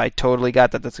like, yes, I totally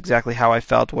got that, that's exactly how I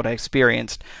felt, what I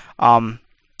experienced.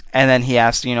 And then he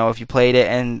asked, if you played it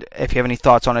and if you have any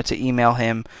thoughts on it, to email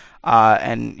him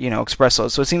and express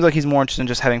those. So it seems like he's more interested in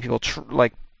just having people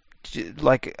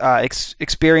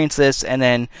experience this and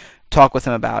then talk with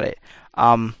him about it.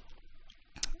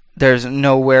 There's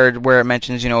nowhere where it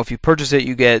mentions, if you purchase it,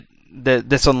 you get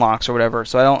this unlocks or whatever.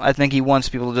 So I think he wants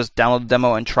people to just download the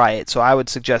demo and try it. So I would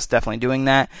suggest definitely doing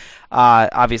that.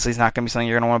 Obviously, it's not going to be something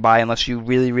you're going to want to buy unless you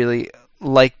really, really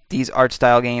like these art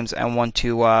style games and want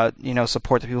to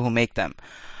support the people who make them.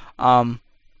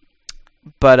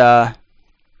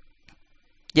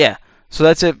 Yeah. So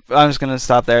that's it. I'm just going to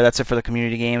stop there. That's it for the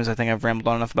community games. I think I've rambled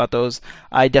on enough about those.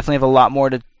 I definitely have a lot more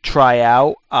to try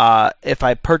out. If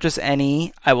I purchase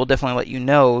any, I will definitely let you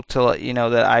know, to let you know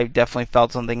that I definitely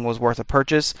felt something was worth a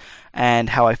purchase and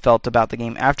how I felt about the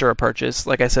game after a purchase.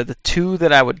 Like I said, the two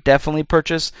that I would definitely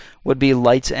purchase would be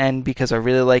Light's End, because I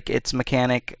really like its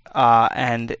mechanic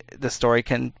and the story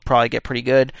can probably get pretty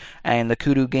good, and the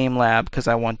Kudu Game Lab, because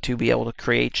I want to be able to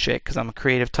create shit, because I'm a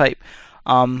creative type.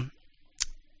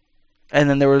 And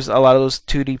then there was a lot of those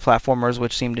 2D platformers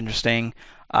which seemed interesting.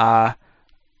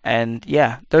 And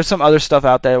yeah, there's some other stuff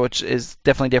out there which is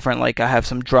definitely different. Like I have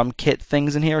some drum kit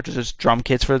things in here, which is just drum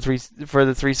kits for the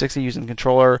 360 using the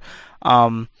controller.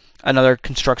 Another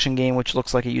construction game which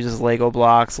looks like it uses Lego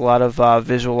blocks. A lot of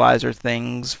visualizer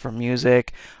things for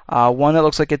music. One that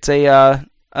looks like it's a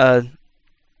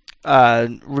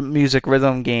music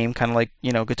rhythm game, kind of like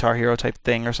Guitar Hero type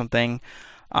thing or something.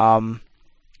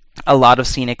 A lot of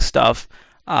scenic stuff,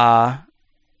 a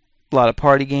lot of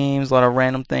party games, a lot of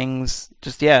random things.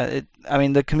 Just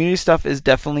the community stuff is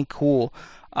definitely cool,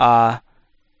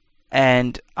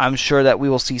 and I'm sure that we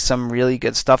will see some really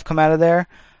good stuff come out of there.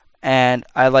 And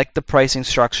I like the pricing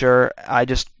structure.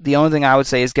 The only thing I would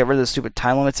say is get rid of the stupid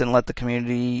time limits and let the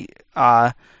community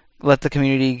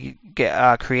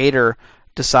creator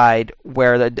decide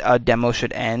where the demo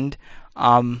should end.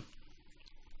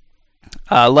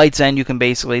 Light's End, you can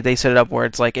basically, they set it up where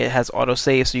it's like it has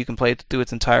autosave, so you can play it through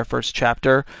its entire first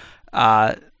chapter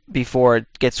before it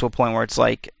gets to a point where it's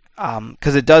like,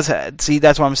 because it does, see,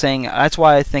 that's what I'm saying, that's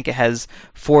why I think it has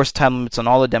forced time limits on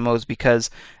all the demos, because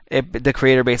the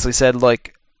creator basically said,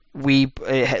 like,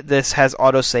 this has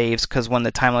autosaves, because when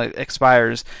the time limit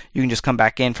expires, you can just come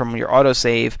back in from your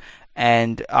autosave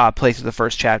and play through the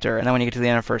first chapter, and then when you get to the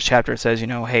end of the first chapter, it says,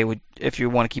 hey, if you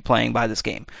want to keep playing, buy this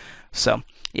game. So,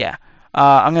 yeah.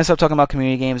 I'm going to stop talking about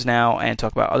community games now and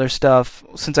talk about other stuff.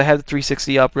 Since I have the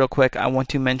 360 up real quick, I want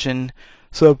to mention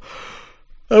some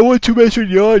other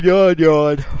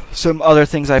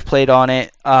things I've played on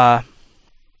it,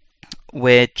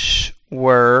 which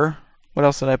were, what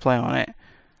else did I play on it?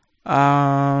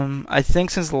 I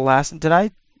think since the last, I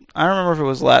don't remember if it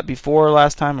was before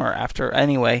last time or after.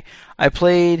 Anyway, I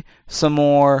played some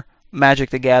more Magic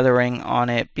the Gathering on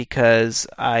it because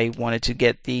I wanted to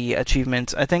get the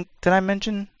achievements. I think I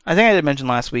did mention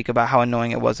last week about how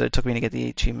annoying it was that it took me to get the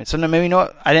achievement. So no, maybe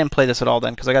I didn't play this at all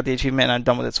then, because I got the achievement and I'm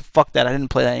done with it. So fuck that, I didn't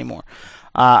play that anymore.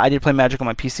 I did play Magic on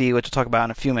my PC, which I'll talk about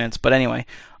in a few minutes. But anyway,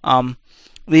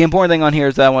 the important thing on here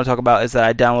is that I want to talk about is that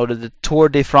I downloaded the Tour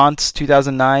de France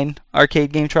 2009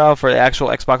 arcade game trial for the actual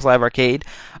Xbox Live Arcade.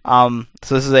 So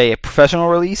this is a professional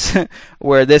release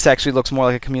where this actually looks more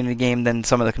like a community game than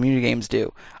some of the community games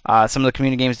do. Some of the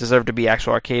community games deserve to be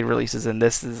actual arcade releases, and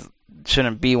this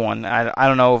shouldn't be one. I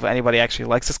don't know if anybody actually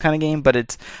likes this kind of game,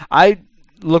 but I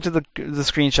looked at the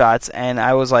screenshots and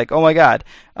I was like, oh my god,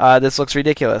 this looks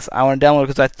ridiculous. I want to download it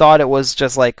because I thought it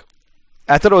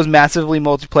was massively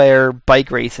multiplayer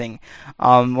bike racing,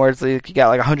 where it's like you got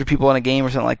like 100 people in a game or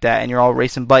something like that, and you're all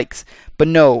racing bikes. But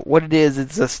no, what it is,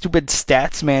 it's a stupid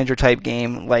stats manager type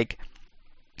game. Like,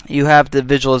 you have the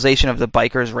visualization of the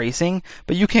bikers racing,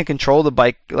 but you can't control the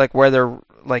bike, like where they're,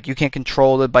 like you can't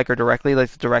control the biker directly,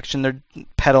 like the direction they're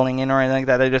pedaling in or anything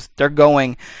like that. They're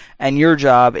going, and your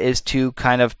job is to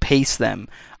kind of pace them.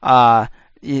 How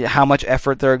much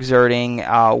effort they're exerting,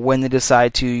 when they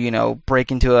decide to,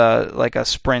 break into a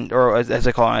sprint, or as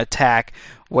they call it, an attack,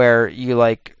 where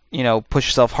you push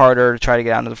yourself harder to try to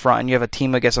get out to the front, and you have a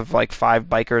team, I guess, of like 5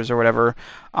 bikers or whatever,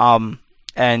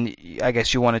 and I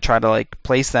guess you want to try to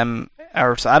place them,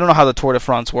 or I don't know how the Tour de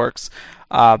France works,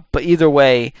 but either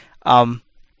way,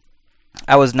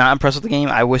 I was not impressed with the game.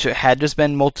 I wish it had just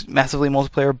been massively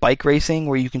multiplayer bike racing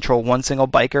where you control one single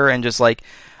biker and just like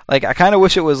I kind of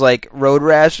wish it was like Road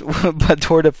Rash, but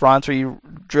Tour de France, where you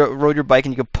rode your bike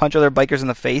and you could punch other bikers in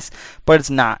the face. But it's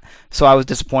not. So I was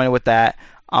disappointed with that.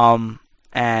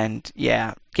 And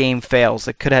yeah, game fails.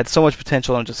 It could have had so much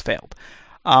potential and just failed.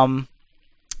 I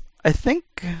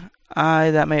think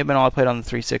that may have been all I played on the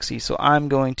 360. So I'm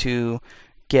going to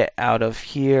get out of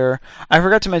here. I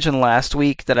forgot to mention last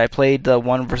week that I played the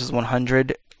 1 versus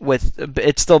 100 with,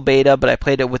 it's still beta, but I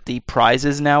played it with the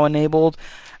prizes now enabled.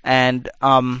 And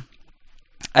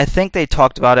I think they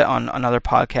talked about it on another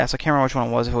podcast. I can't remember which one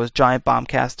it was. If it was Giant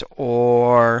Bombcast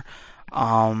or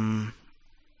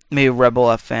maybe Rebel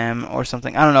FM or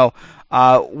something. I don't know.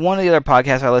 One of the other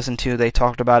podcasts I listened to, they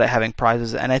talked about it having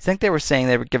prizes, and I think they were saying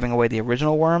they were giving away the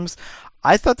original Worms.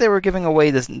 I thought they were giving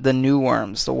away the new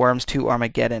Worms, the Worms 2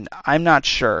 Armageddon. I'm not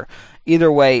sure.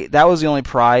 Either way, that was the only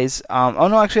prize. Oh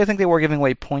no, actually I think they were giving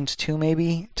away points too,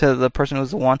 maybe, to the person who was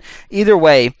the one. Either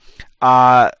way,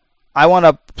 I wound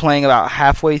up playing about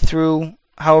halfway through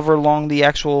however long the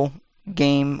actual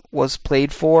game was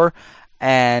played for,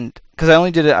 and because I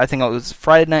only did it, I think it was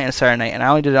Friday night and Saturday night, and I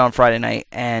only did it on Friday night,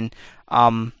 and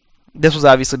this was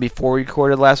obviously before we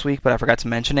recorded last week, but I forgot to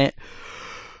mention it.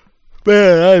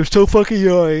 Man, I'm so fucking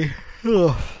yawning.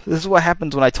 This is what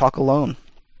happens when I talk alone.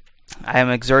 I am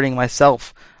exerting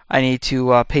myself. I need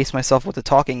to pace myself with the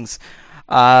talkings.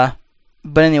 But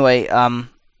anyway,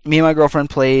 me and my girlfriend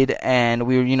played, and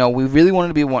we really wanted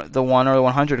to be the 1 or the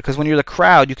 100, because when you're the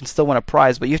crowd, you can still win a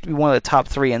prize, but you have to be one of the top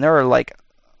 3, and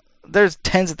there's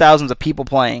tens of thousands of people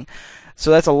playing,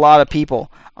 so that's a lot of people.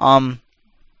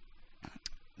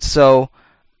 So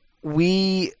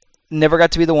we never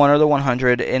got to be the 1 or the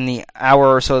 100 in the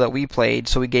hour or so that we played,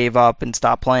 so we gave up and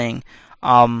stopped playing.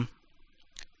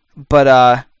 But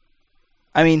I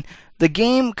mean, the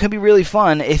game could be really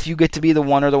fun if you get to be the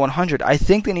 1 or the 100. I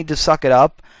think they need to suck it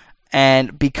up,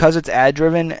 and because it's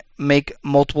ad-driven, make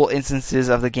multiple instances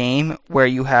of the game where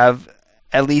you have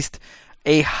at least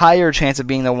a higher chance of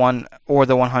being the 1 or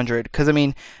the 100. Because, I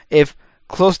mean, if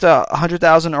close to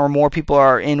 100,000 or more people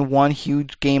are in one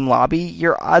huge game lobby,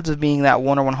 your odds of being that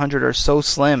 1 or 100 are so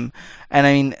slim. And,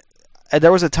 I mean,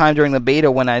 there was a time during the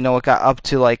beta when I know it got up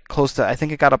to, I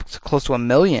think it got up to close to 1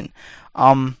 million.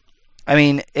 I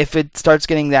mean, if it starts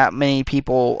getting that many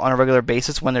people on a regular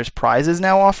basis when there's prizes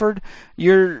now offered,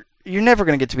 you're never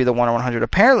going to get to be the 1 or 100.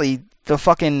 Apparently, the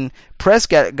fucking press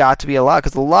got to be a lot,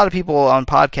 because a lot of people on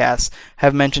podcasts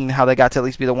have mentioned how they got to at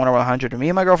least be the 1 or 100. And me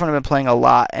and my girlfriend have been playing a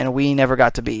lot, and we never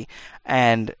got to be.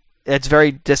 And it's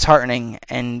very disheartening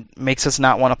and makes us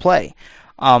not want to play.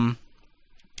 But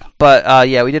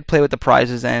yeah, we did play with the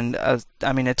prizes, and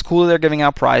I mean, it's cool that they're giving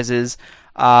out prizes.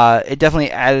 It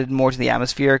definitely added more to the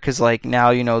atmosphere, because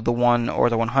now the 1 or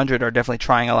the 100 are definitely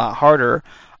trying a lot harder.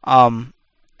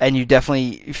 And you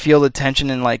definitely feel the tension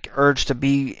and urge to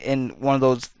be one of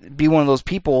those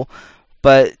people.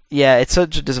 But yeah, it's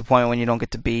such a disappointment when you don't get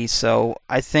to be. So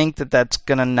I think that's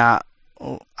gonna not.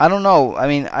 I don't know. I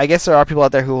mean, I guess there are people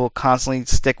out there who will constantly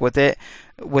stick with it,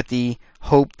 with the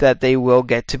hope that they will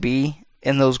get to be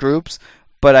in those groups.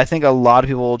 But I think a lot of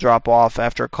people will drop off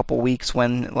after a couple weeks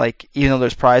when, even though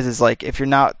there's prizes, if you're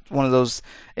not one of those,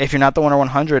 if you're not the 1 or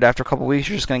 100, after a couple weeks,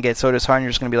 you're just going to get so disheartened, you're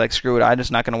just going to be like, screw it, I'm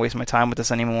just not going to waste my time with this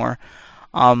anymore.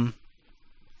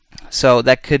 So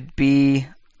that could be,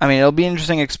 I mean, it'll be an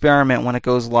interesting experiment when it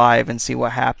goes live and see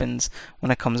what happens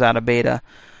when it comes out of beta.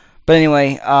 But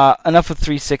anyway, enough of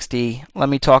 360. Let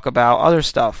me talk about other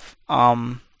stuff.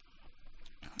 I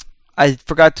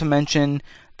forgot to mention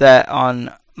that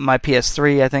on my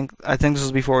PS3, I think this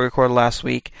was before we recorded last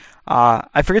week.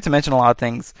 I forget to mention a lot of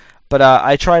things, but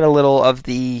I tried a little of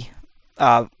the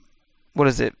what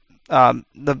is it?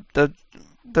 The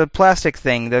plastic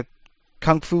thing, the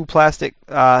Kung Fu plastic.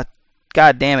 God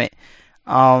damn it!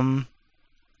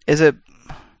 Is it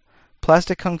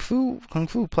plastic Kung Fu? Kung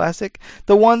Fu plastic?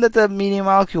 The one that the Media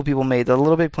Molecule people made, the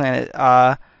Little Big Planet,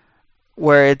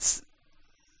 where it's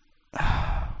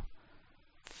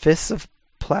fists of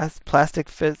plastic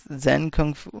fist Zen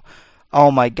Kung Fu.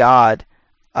 Oh my god.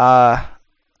 I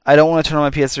don't want to turn on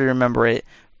my PS3 to remember it,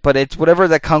 but it's whatever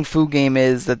the Kung Fu game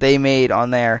is that they made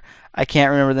on there. I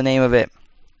can't remember the name of it.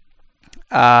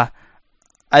 I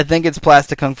think it's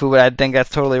Plastic Kung Fu, but I think that's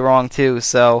totally wrong too.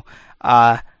 So,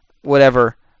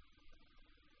 whatever.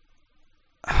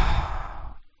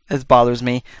 It bothers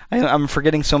me. I'm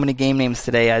forgetting so many game names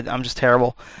today. I'm just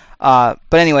terrible. But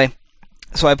anyway,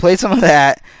 so I played some of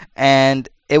that, and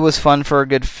it was fun for a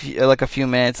good a few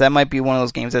minutes. That might be one of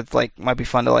those games that's might be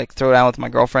fun to throw down with my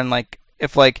girlfriend.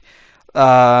 If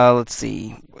let's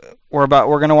see, we're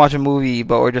gonna watch a movie,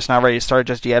 but we're just not ready to start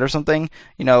just yet or something.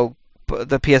 You know,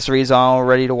 the PS3 is all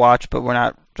ready to watch, but we're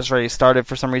not just ready to start it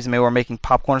for some reason. Maybe we're making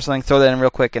popcorn or something. Throw that in real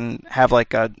quick and have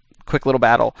like a quick little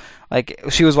battle. Like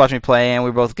she was watching me play, and we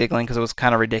were both giggling because it was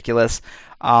kind of ridiculous.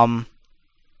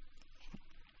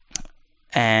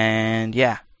 And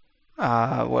yeah,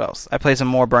 what else? I played some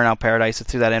more Burnout Paradise. I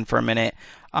threw that in for a minute.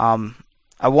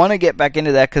 I want to get back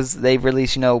into that because they've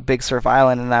released, Big Surf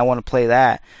Island, and I want to play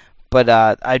that. But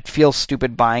I'd feel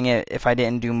stupid buying it if I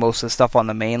didn't do most of the stuff on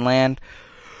the mainland.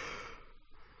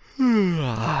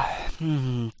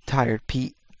 Tired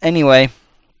Pete. Anyway,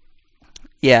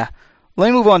 yeah. Let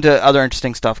me move on to other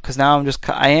interesting stuff because now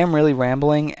I am really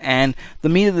rambling, and the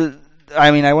meat of I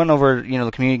went over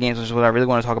the community games, which is what I really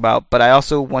want to talk about, but I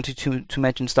also wanted to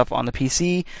mention stuff on the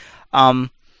PC.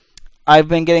 I've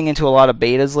been getting into a lot of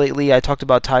betas lately. I talked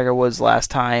about Tiger Woods last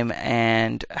time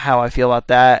and how I feel about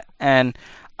that, and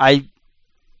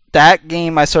that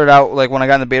game I started out like when I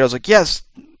got in the beta, I was like, yes,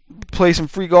 play some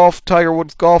free golf, Tiger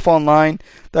Woods Golf Online.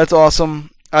 That's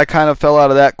awesome. I kind of fell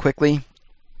out of that quickly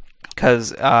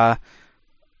because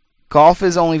golf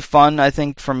is only fun, I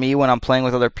think, for me when I'm playing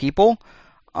with other people.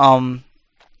 I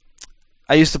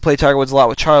used to play Tiger Woods a lot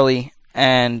with Charlie,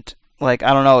 and I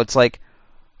don't know, it's like,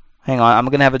 hang on, I'm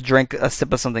gonna have a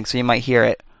sip of something, so you might hear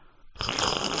it.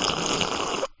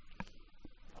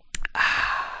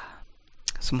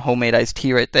 Some homemade iced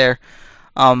tea right there.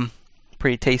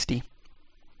 Pretty tasty.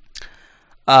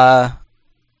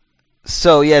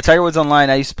 So yeah, Tiger Woods Online,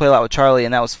 I used to play a lot with Charlie,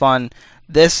 and that was fun.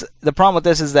 The problem with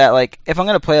this is that, if I'm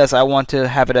going to play this, I want to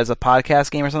have it as a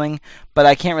podcast game or something, but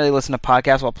I can't really listen to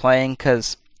podcasts while playing,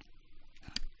 because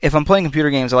if I'm playing computer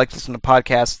games, I like to listen to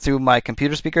podcasts through my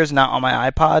computer speakers, not on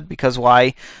my iPod, because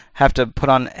why have to put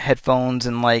on headphones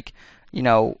and,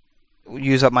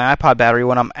 use up my iPod battery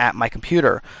when I'm at my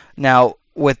computer? Now,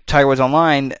 with Tiger Woods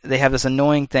Online, they have this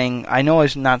annoying thing. I know I'm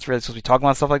not really supposed to be talking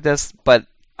about stuff like this, but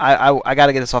I got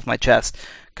to get this off my chest,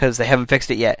 because they haven't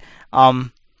fixed it yet.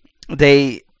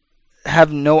 They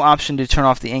have no option to turn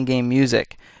off the in-game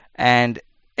music, and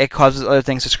it causes other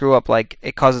things to screw up. Like,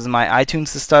 it causes my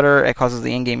iTunes to stutter, it causes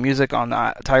the in-game music on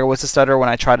Tiger Woods to stutter when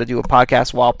I try to do a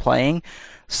podcast while playing.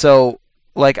 So,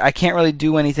 I can't really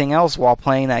do anything else while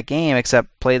playing that game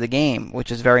except play the game, which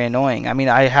is very annoying.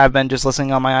 I have been just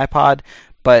listening on my iPod,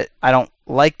 but I don't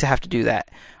like to have to do that.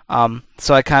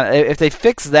 So if they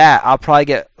fix that, I'll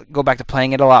probably go back to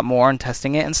playing it a lot more and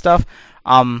testing it and stuff.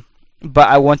 But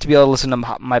I want to be able to listen to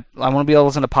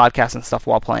podcasts and stuff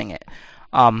while playing it.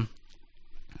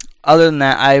 Other than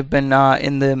that, I've been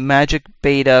in the Magic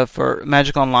beta for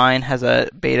Magic Online has a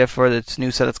beta for this new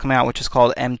set that's coming out, which is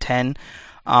called M10.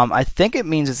 I think it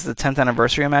means it's the 10th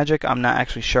anniversary of Magic. I'm not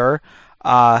actually sure.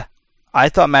 I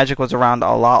thought Magic was around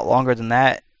a lot longer than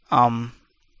that,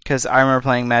 because I remember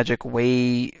playing Magic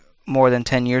way more than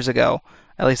 10 years ago.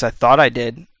 At least I thought I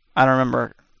did. I don't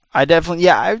remember. I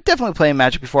definitely played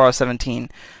Magic before I was 17.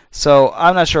 So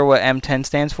I'm not sure what M10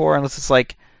 stands for, unless it's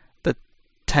the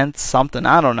 10th something.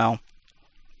 I don't know.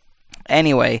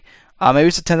 Anyway, maybe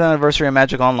it's the 10th anniversary of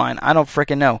Magic Online. I don't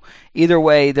frickin' know. Either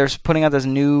way, they're putting out this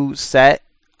new set.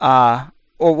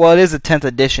 It is the 10th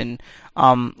edition.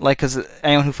 Because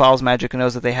anyone who follows Magic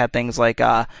knows that they had things like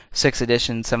 6th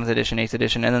edition, 7th edition, 8th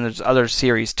edition, and then there's other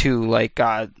series too, like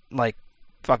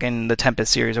fucking the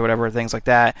Tempest series or whatever, things like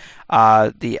that,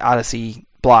 the Odyssey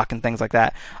block and things like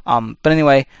that. But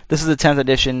anyway, this is the 10th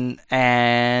edition,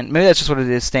 and maybe that's just what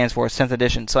it stands for, it's 10th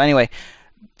edition. So anyway,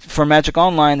 for Magic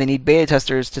Online, they need beta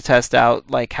testers to test out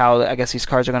how I guess these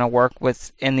cards are going to work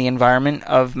in the environment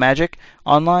of Magic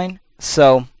Online.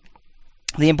 So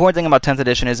the important thing about 10th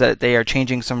edition is that they are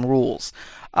changing some rules.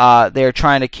 They are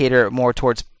trying to cater more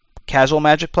towards casual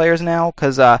Magic players now,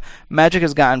 because Magic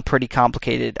has gotten pretty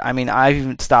complicated. I've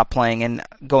even stopped playing, and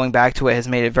going back to it has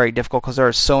made it very difficult because there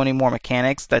are so many more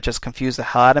mechanics that just confuse the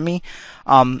hell out of me.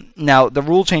 Now, the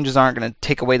rule changes aren't going to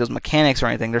take away those mechanics or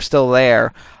anything. They're still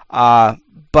there,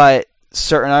 but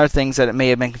certain other things that it may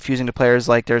have been confusing to players,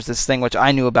 like there's this thing which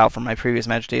I knew about from my previous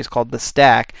Magic days called the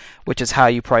stack, which is how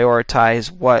you prioritize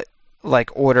what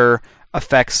order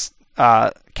effects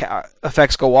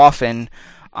go off in.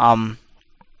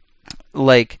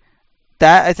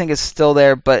 That I think is still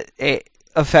there, but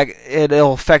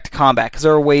it'll affect combat, because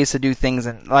there are ways to do things,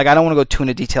 and I don't want to go too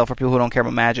into detail for people who don't care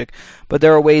about Magic, but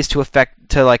there are ways to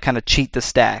kind of cheat the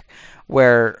stack,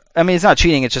 where it's not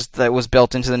cheating, it's just that it was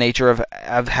built into the nature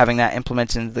of having that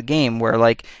implemented into the game,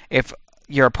 where if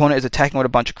your opponent is attacking with a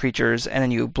bunch of creatures and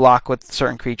then you block with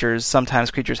certain creatures,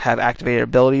 sometimes creatures have activated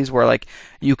abilities where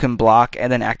you can block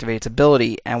and then activate its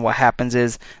ability, and what happens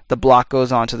is the block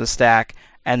goes onto the stack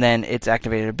and then its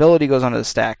activated ability goes onto the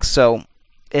stack. So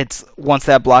it's once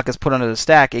that block is put under the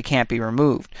stack, it can't be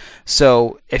removed.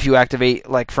 So if you activate,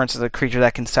 like for instance, a creature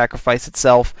that can sacrifice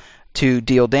itself to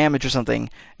deal damage or something,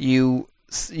 you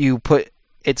put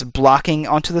its blocking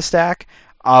onto the stack,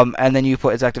 and then you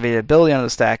put its activated ability onto the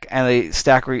stack, and the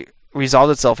stack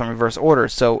resolves itself in reverse order.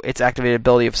 So its activated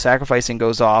ability of sacrificing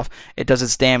goes off, it does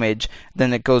its damage,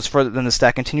 then it goes further, then the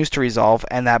stack continues to resolve,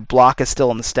 and that block is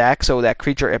still in the stack. So that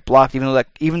creature it blocked,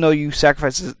 even though you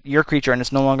sacrifice your creature and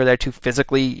it's no longer there to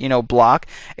physically block,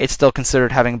 it's still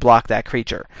considered having blocked that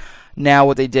creature. Now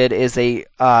what they did is they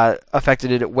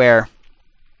affected it where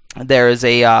there is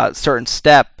a certain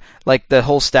step, like the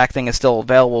whole stack thing is still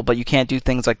available, but you can't do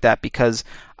things like that because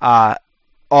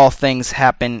all things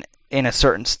happen in a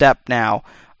certain step now.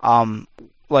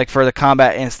 Like for the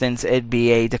combat instance, it'd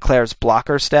be a declares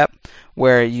blocker step,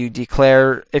 where if you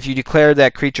declare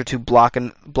that creature to block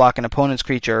an opponent's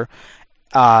creature,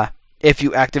 if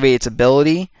you activate its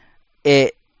ability,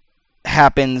 it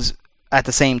happens at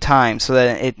the same time, so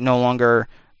that it no longer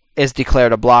is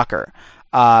declared a blocker.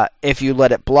 If you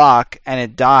let it block and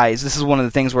it dies, this is one of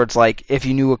the things where it's like if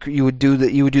you knew you would do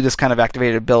this kind of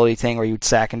activated ability thing where you would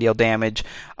sack and deal damage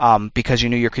because you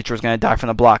knew your creature was going to die from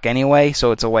the block anyway.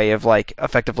 So it's a way of like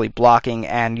effectively blocking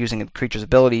and using a creature's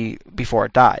ability before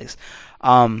it dies.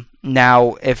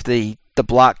 Now, if the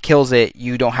block kills it,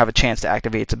 you don't have a chance to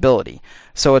activate its ability.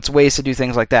 So it's ways to do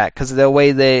things like that. Because the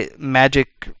way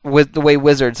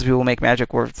Wizards, people make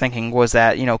Magic, were thinking was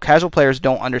that casual players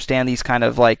don't understand these kind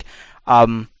of like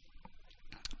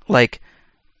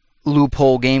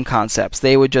loophole game concepts.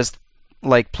 They would just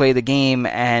like play the game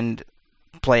and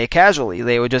play it casually.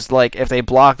 They would just like, if they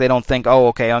block, they don't think, oh,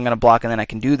 okay, I'm going to block and then I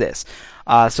can do this.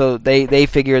 So they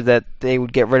figured that they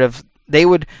would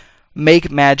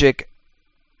make Magic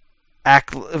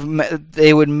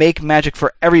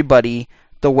for everybody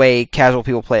the way casual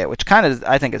people play it, which kind of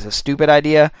I think is a stupid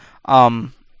idea.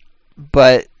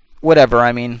 But whatever.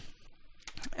 I mean,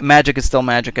 Magic is still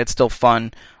Magic. It's still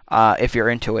fun if you're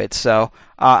into it. So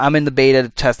I'm in the beta to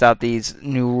test out these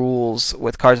new rules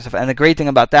with cards and stuff. And the great thing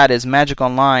about that is Magic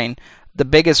Online, the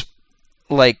biggest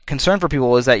concern for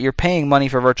people is that you're paying money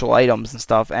for virtual items and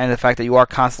stuff, and the fact that you are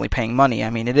constantly paying money. I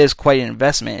mean, it is quite an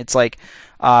investment. It's like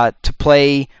to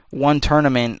play one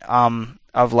tournament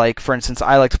of for instance,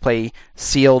 I like to play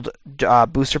sealed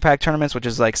booster pack tournaments, which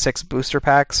is like 6 booster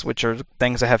packs, which are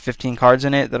things that have 15 cards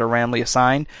in it that are randomly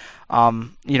assigned.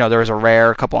 There's a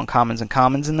rare, a couple uncommons and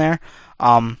commons in there.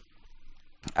 I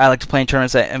like to play in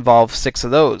tournaments that involve 6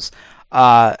 of those.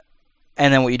 And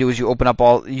then what you do is you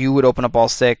would open up all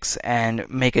 6 and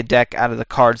make a deck out of the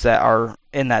cards that are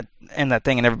in that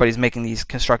thing, and everybody's making these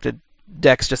constructed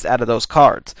decks just out of those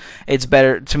cards. It's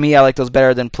better to me. I like those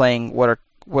better than playing what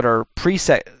are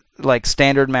preset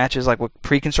standard matches with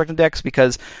pre-constructed decks,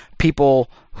 because people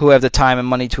who have the time and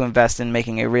money to invest in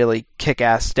making a really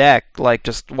kick-ass deck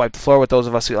just wipe the floor with those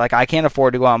of us who I can't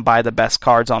afford to go out and buy the best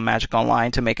cards on Magic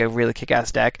Online to make a really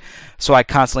kick-ass deck, so I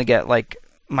constantly get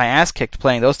my ass kicked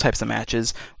playing those types of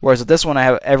matches. Whereas with this one,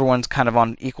 everyone's kind of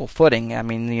on equal footing. I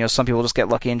mean, some people just get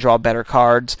lucky and draw better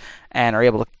cards and are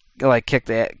able to kick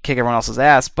everyone else's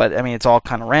ass, but I mean, it's all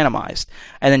kind of randomized.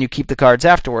 And then you keep the cards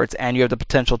afterwards, and you have the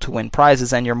potential to win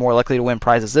prizes, and you're more likely to win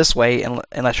prizes this way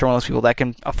unless you're one of those people that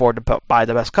can afford to buy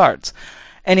the best cards.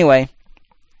 Anyway,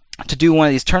 to do one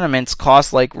of these tournaments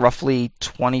costs roughly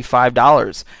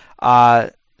 $25.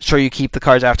 Sure, you keep the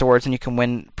cards afterwards and you can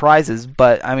win prizes,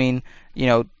 but I mean,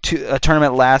 a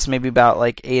tournament lasts maybe about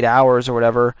 8 hours or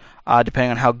whatever,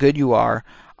 depending on how good you are.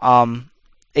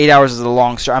 8 hours is a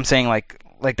long stretch. I'm saying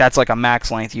that's a max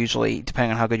length usually,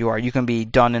 depending on how good you are. You can be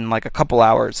done in a couple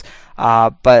hours.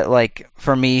 But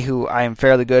for me, who I am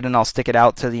fairly good and I'll stick it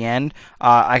out to the end,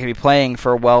 I could be playing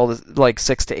for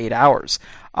 6 to 8 hours,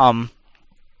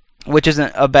 which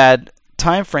isn't a bad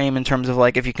time frame in terms of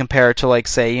if you compare it to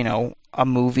say a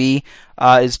movie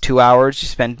is 2 hours. You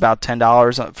spend about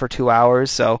 $10 for 2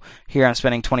 hours. So here I'm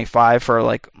spending $25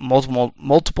 for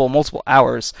multiple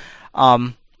hours.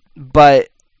 But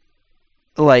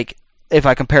if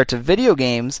I compare it to video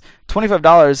games,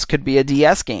 $25 could be a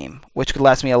DS game, which could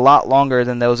last me a lot longer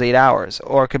than those 8 hours.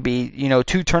 Or it could be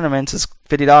 2 tournaments is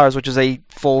 $50, which is a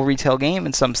full retail game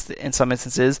in some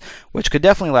instances, which could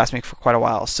definitely last me for quite a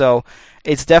while. So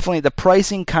it's definitely, the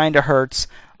pricing kind of hurts.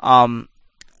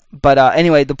 But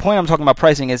anyway, the point I'm talking about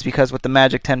pricing is because with the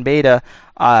Magic 10 beta,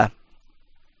 I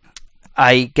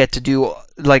get to do,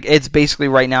 it's basically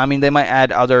right now, I mean, they might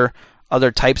add other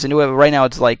types into it, but right now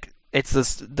it's it's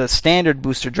the standard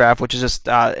booster draft, which is just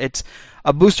it's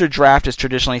a booster draft is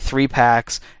traditionally 3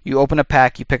 packs. You open a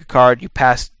pack, you pick a card, you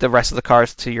pass the rest of the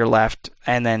cards to your left,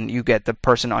 and then you get the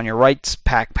person on your right's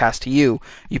pack passed to you.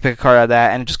 You pick a card out of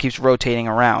that, and it just keeps rotating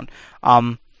around.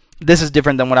 This is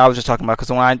different than what I was just talking about, because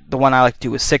the one I like to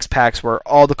do is 6 packs, where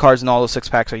all the cards in all those 6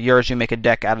 packs are yours. You make a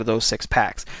deck out of those 6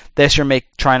 packs. This you're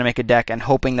trying to make a deck and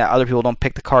hoping that other people don't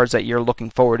pick the cards that you're looking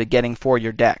forward to getting for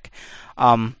your deck.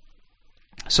 So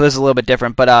this is a little bit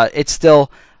different, but it's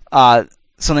still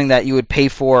something that you would pay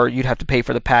for. You'd have to pay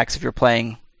for the packs if you're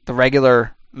playing the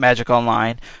regular Magic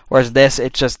Online. Whereas this,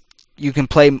 it's just, you can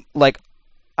play, in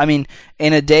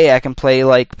a day I can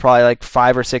play probably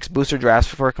 5 or 6 booster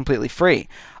drafts for completely free,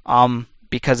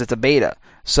 because it's a beta.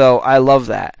 So I love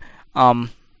that.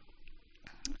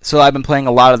 So I've been playing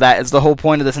a lot of that. It's the whole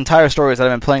point of this entire story is that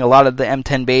I've been playing a lot of the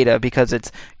M10 beta, because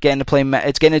it's getting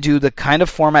to do the kind of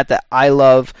format that I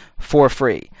love for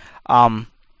free. I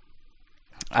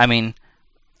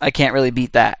can't really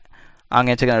beat that. I'm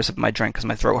going to take another sip of my drink because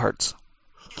my throat hurts.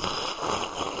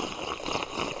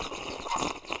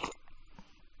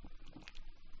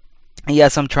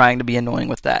 Yes, I'm trying to be annoying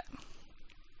with that.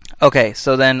 Okay,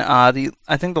 so then I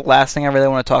think the last thing I really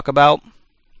want to talk about,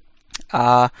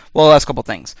 the last couple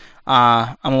things.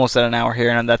 I'm almost at an hour here,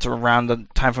 and that's around the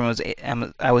time frame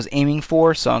I was aiming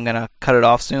for, so I'm going to cut it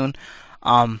off soon.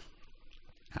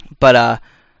 But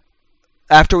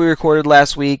after we recorded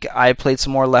last week, I played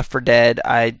some more Left 4 Dead.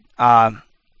 I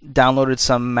downloaded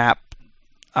some map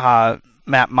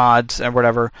mods or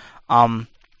whatever.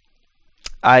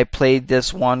 I played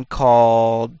this one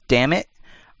called Damn It,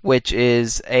 which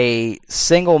is a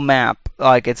single map.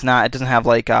 It doesn't have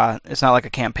it's not like a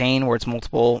campaign where it's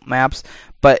multiple maps,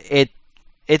 but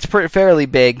it's fairly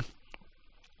big,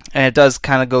 and it does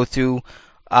kind of go through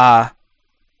goes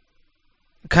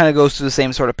through the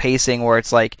same sort of pacing where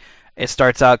it's it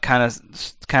starts out kind of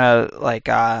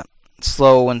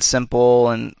slow and simple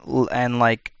and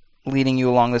leading you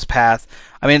along this path.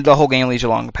 The whole game leads you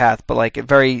along the path, but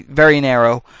very, very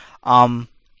narrow. And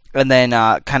then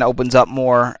kind of opens up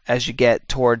more as you get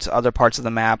towards other parts of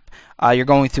the map. You're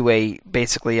going through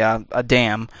basically a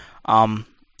dam, and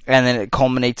then it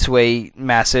culminates to a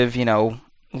massive,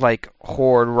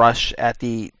 horde rush at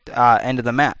the end of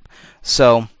the map.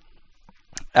 So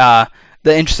the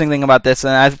interesting thing about this,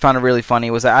 and I found it really funny,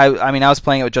 was that I was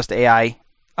playing it with just AI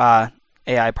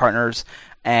partners,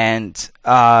 and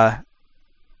I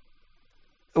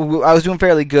was doing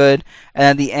fairly good. And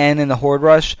at the end in the horde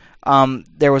rush,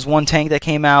 there was one tank that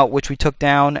came out, which we took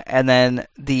down, and then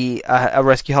a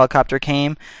rescue helicopter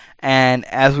came, and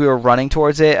as we were running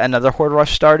towards it, another horde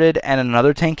rush started, and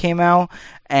another tank came out,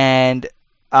 and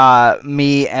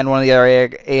me and one of the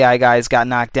other AI guys got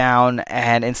knocked down,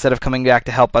 and instead of coming back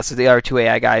to help us, the other 2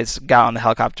 AI guys got on the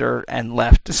helicopter and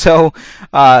left. So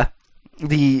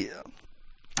the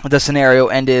scenario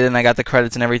ended, and I got the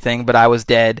credits and everything, but I was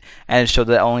dead, and it showed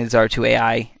that only these are 2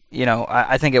 AI.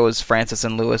 I think it was Francis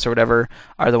and Lewis or whatever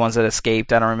are the ones that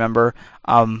escaped. I don't remember.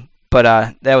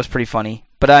 But that was pretty funny.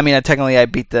 But technically I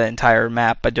beat the entire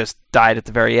map. I just died at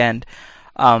the very end.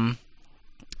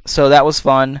 So that was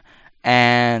fun.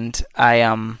 And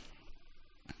I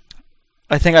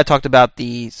think I talked about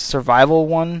the survival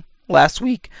one last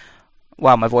week.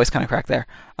 Wow, my voice kind of cracked there.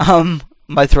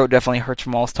 My throat definitely hurts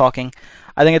from all this talking.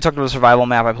 I think I talked about the survival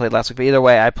map I played last week. But either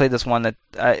way, I played this one that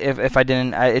if I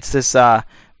didn't, it's this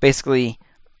basically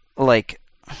I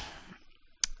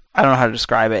don't know how to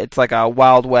describe it. It's like a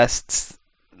Wild West.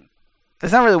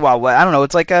 It's not really Wild West. I don't know.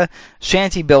 It's like a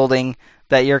shanty building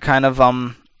that you're kind of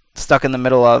stuck in the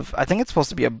middle of. I think it's supposed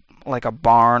to be a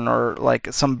barn or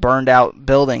some burned out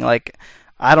building.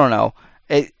 I don't know.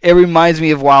 It reminds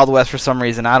me of Wild West for some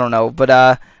reason. I don't know,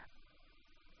 but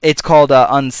it's called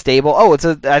Unstable. Oh, I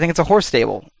think it's a horse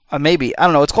stable. Maybe, I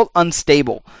don't know. It's called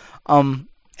Unstable.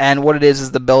 And what it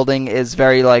is the building is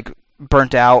very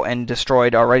burnt out and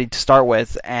destroyed already to start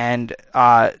with, and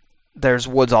there's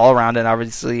woods all around it,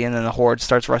 obviously, and then the horde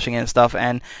starts rushing in and stuff.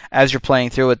 And as you're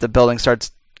playing through it, the building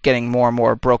starts getting more and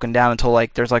more broken down until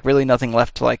there's really nothing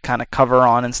left to kind of cover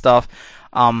on and stuff.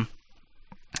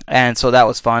 And so that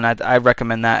was fun. I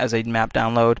recommend that as a map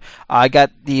download. I got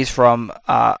these from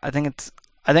I think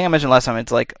I mentioned last time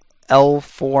it's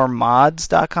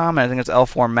L4mods.com, and I think it's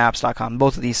L4maps.com.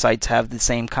 Both of these sites have the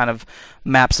same kind of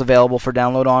maps available for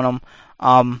download on them.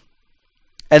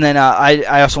 And then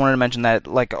I also wanted to mention that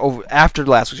after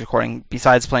last week's recording,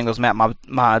 besides playing those map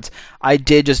mods, I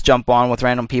did just jump on with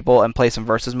random people and play some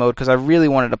versus mode because I really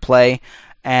wanted to play.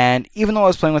 And even though I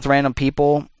was playing with random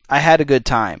people, I had a good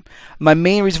time. My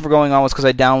main reason for going on was because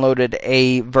I downloaded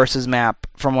a versus map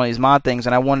from one of these mod things,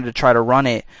 and I wanted to try to run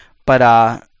it. but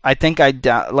I think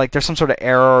like there's some sort of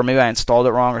error, or maybe I installed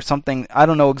it wrong or something. I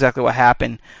don't know exactly what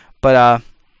happened, but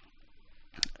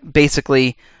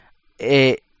basically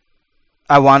it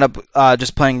I wound up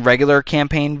just playing regular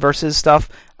campaign versus stuff.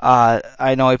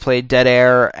 I know I played Dead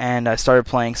Air, and I started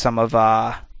playing some of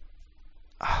oh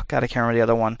God, I can't remember the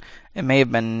other one. It may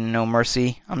have been No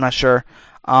Mercy. I'm not sure.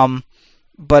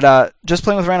 But just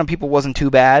playing with random people wasn't too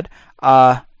bad.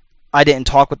 I didn't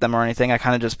talk with them or anything. I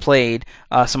kind of just played.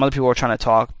 Some other people were trying to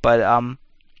talk, but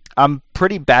I'm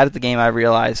pretty bad at the game, I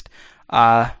realized.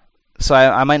 So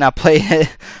I might not play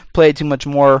it too much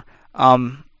more.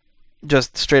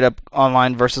 Just straight up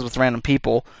online versus with random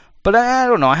people. But I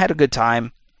don't know. I had a good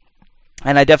time,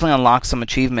 and I definitely unlocked some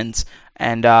achievements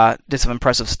and did some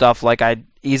impressive stuff. Like I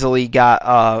easily got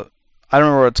I don't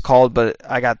remember what it's called, but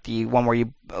I got the one where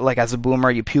you, like, as a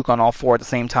boomer, you puke on all four at the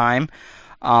same time.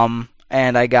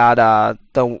 And I got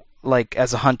the, like,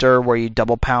 as a hunter, where you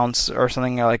double pounce or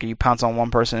something, like you pounce on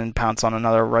one person and pounce on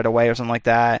another right away or something like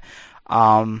that.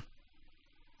 I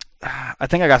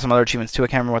think I got some other achievements too. I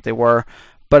can't remember what they were,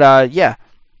 but yeah.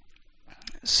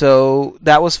 So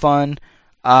that was fun.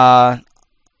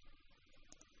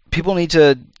 People need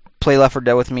to play Left 4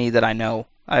 Dead with me that I know.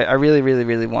 I really, really,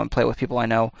 really want to play with people I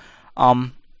know.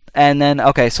 And then,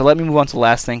 okay, so let me move on to the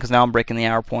last thing, because now I'm breaking the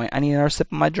hour point. I need another sip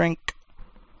of my drink.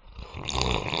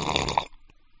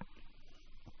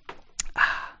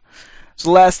 So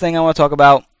the last thing I want to talk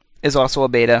about is also a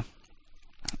beta.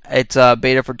 It's a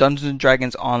beta for Dungeons &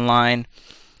 Dragons Online.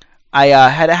 I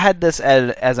had this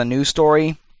as a news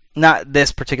story. Not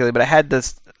this particularly, but I had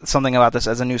something about this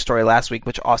as a news story last week,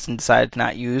 which Austin decided to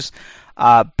not use.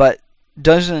 But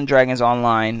Dungeons & Dragons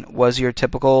Online was your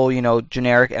typical,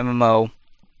 generic MMO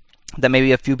that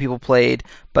maybe a few people played,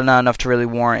 but not enough to really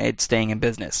warrant it staying in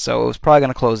business. So it was probably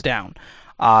going to close down.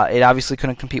 It obviously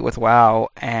couldn't compete with WoW,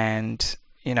 and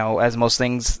as most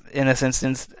things in this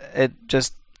instance, it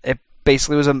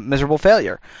basically was a miserable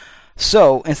failure.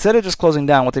 So instead of just closing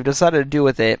down, what they've decided to do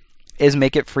with it is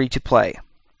make it free to play.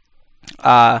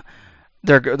 They're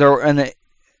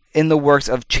in the works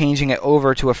of changing it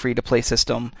over to a free to play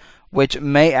system, which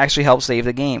may actually help save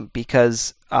the game,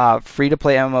 because free to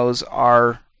play MMOs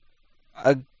are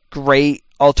a great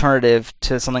alternative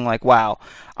to something like WoW.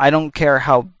 I don't care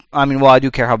how, I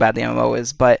do care how bad the MMO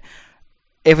is, but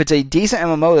if it's a decent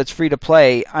MMO that's free to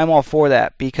play, I'm all for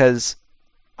that, because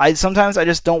sometimes I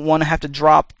just don't want to have to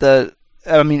drop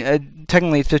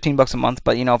technically it's $15 a month,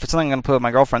 but if it's something I'm going to play with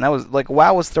my girlfriend, that was like,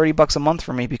 WoW was $30 a month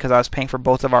for me, because I was paying for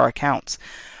both of our accounts.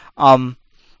 And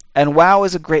WoW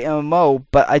is a great MMO,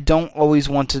 but I don't always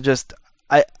want to just,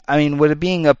 with it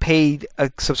being a paid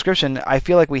subscription, I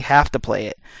feel like we have to play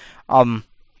it.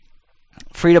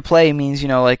 Free to play means,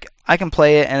 I can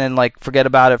play it and then forget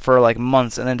about it for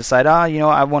months, and then decide,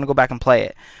 I want to go back and play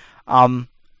it. And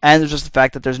there's just the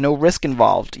fact that there's no risk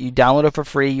involved. You download it for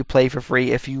free, you play for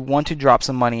free. If you want to drop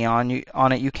some money on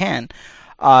it, you can.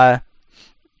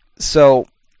 So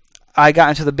I got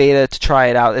into the beta to try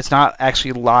it out. It's not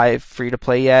actually live free to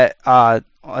play yet. I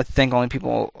think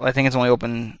it's only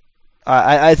open.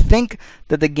 I think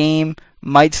that the game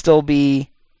might still be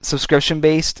subscription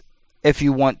based if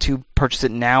you want to purchase it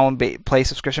now and play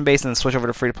subscription based and then switch over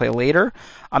to free to play later.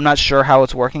 I'm not sure how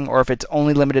it's working, or if it's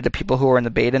only limited to people who are in the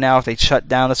beta now, if they shut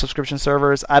down the subscription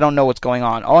servers. I don't know what's going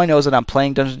on. All I know is that I'm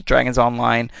playing Dungeons & Dragons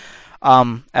Online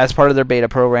as part of their beta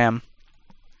program,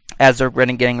 as they're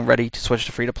getting ready to switch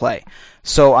to free to play.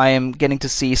 So I am getting to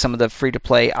see some of the free to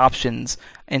play options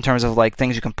in terms of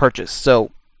things you can purchase. So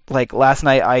last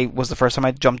night was the first time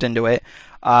I jumped into it.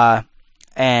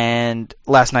 And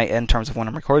last night, in terms of when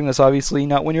I'm recording this, obviously,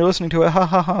 not when you're listening to it. Ha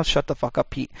ha ha, shut the fuck up,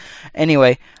 Pete.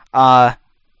 Anyway,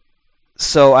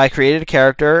 so I created a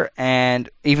character, and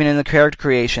even in the character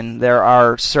creation, there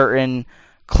are certain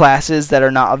classes that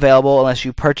are not available unless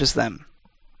you purchase them.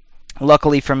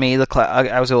 Luckily for me,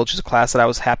 I was able to choose a class that I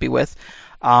was happy with,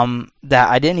 that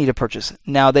I didn't need to purchase.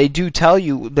 Now, they do tell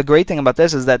you, the great thing about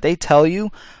this is that they tell you,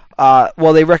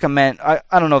 they recommend, I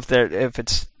don't know if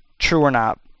it's true or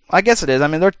not. I guess it is.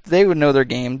 They would know their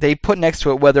game. They put next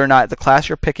to it whether or not the class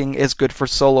you're picking is good for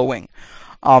soloing.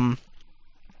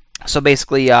 So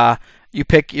basically, you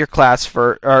pick your class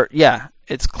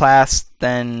it's class,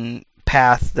 then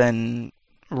path, then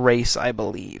race, I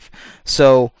believe.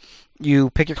 So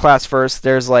you pick your class first.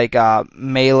 There's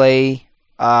melee,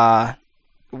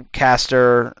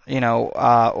 caster,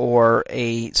 or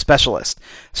a specialist.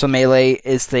 So melee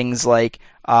is things like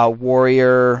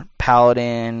warrior,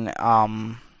 paladin,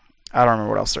 I don't remember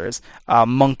what else there is.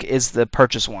 Monk is the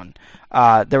purchase one.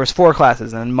 There was 4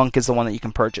 classes, and Monk is the one that you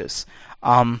can purchase.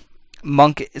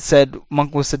 Monk was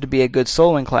said to be a good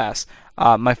soloing class.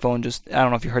 My phone just, I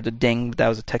don't know if you heard the ding, but that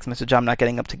was a text message. I'm not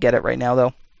getting up to get it right now,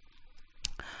 though.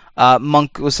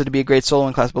 Monk was said to be a great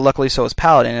soloing class, but luckily so was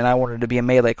Paladin, and I wanted to be a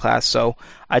melee class, so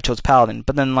I chose Paladin.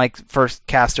 But then, like, for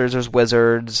casters, there's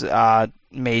wizards,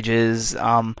 mages.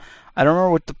 I don't remember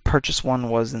what the purchase one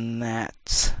was in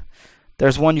that.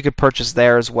 There's one you could purchase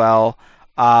there as well.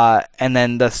 And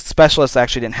then the specialists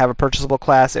actually didn't have a purchasable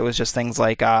class. It was just things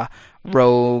like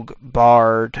rogue,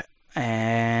 bard,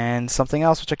 and something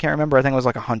else, which I can't remember. I think it was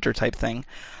like a hunter type thing.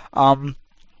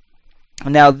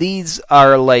 Now, these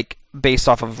are, like, based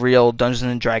off of real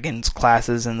Dungeons and Dragons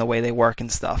classes and the way they work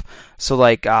and stuff. So,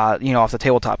 like, off the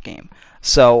tabletop game.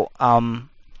 So,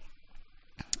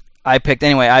 I picked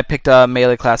a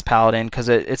melee class Paladin because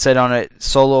it said on it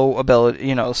solo ability,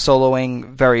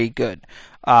 soloing very good.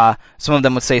 Some of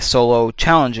them would say solo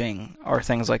challenging or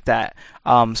things like that.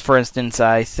 For instance,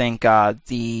 I think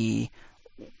the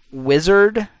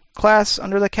wizard class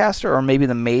under the caster, or maybe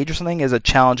the mage or something, is a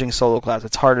challenging solo class.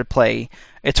 It's hard to play.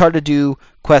 It's hard to do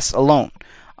quests alone.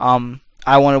 I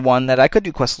wanted one that I could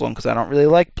do quests alone because I don't really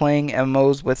like playing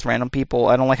MMOs with random people.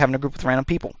 I don't like having a group with random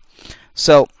people.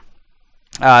 So,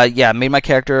 made my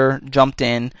character, jumped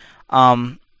in.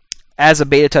 As a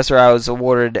beta tester, I was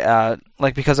awarded,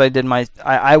 because I did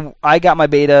I got my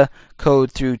beta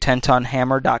code through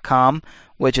 10tonhammer.com,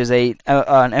 which is an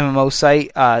MMO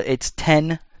site. It's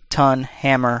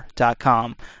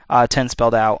 10tonhammer.com, 10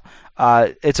 spelled out.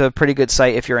 It's a pretty good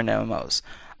site if you're into MMOs.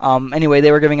 Anyway,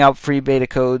 they were giving out free beta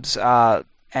codes,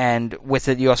 and with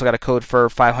it, you also got a code for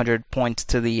 500 points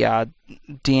to the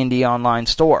D&D online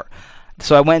store.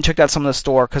 So I went and checked out some of the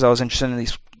store because I was interested in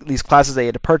these classes they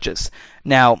had to purchase.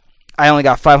 Now, I only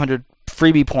got 500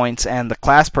 freebie points, and the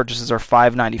class purchases are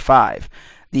 595.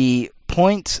 The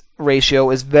point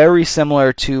ratio is very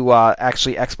similar to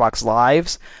actually Xbox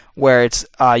Live's, where it's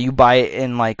you buy it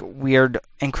in like weird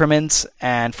increments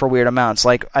and for weird amounts.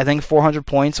 Like, I think 400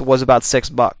 points was about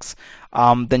 $6.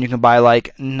 Then you can buy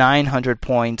like 900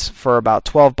 points for about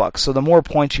 $12. So the more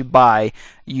points you buy,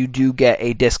 you do get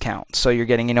a discount. So you're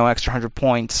getting extra 100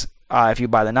 points if you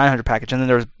buy the 900 package, and then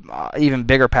there's even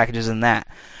bigger packages than that.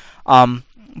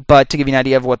 But to give you an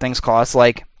idea of what things cost,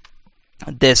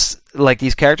 these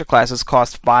character classes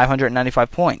cost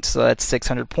 595 points, so that's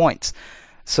 600 points.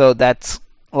 So that's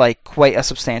like quite a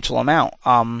substantial amount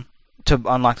to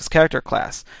unlock this character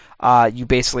class. You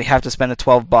basically have to spend the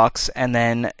 $12, and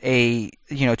then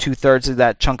 2/3 of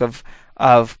that chunk of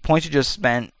points you just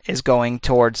spent is going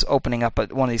towards opening up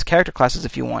one of these character classes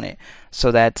if you want it.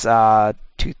 So that's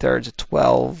 2/3 of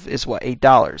 12 is what,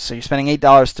 $8. So you're spending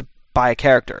 $8 to buy a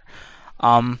character.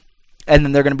 And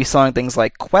then they're going to be selling things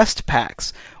like quest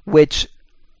packs, which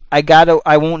I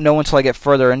won't know until I get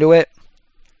further into it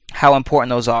how important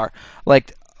those are.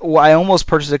 I almost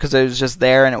purchased it because it was just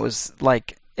there, and it's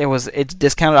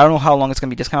discounted. I don't know how long it's going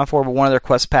to be discounted for, but one of their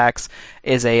quest packs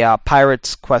is a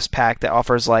Pirates quest pack that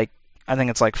offers I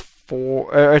think it's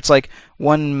it's like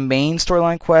one main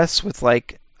storyline quest with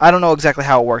I don't know exactly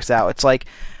how it works out. It's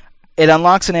it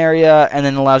unlocks an area and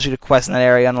then allows you to quest in that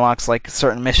area, unlocks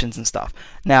certain missions and stuff.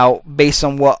 Now, based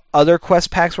on what other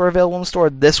quest packs were available in the store,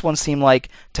 this one seemed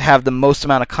to have the most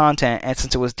amount of content, and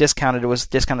since it was discounted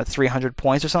 300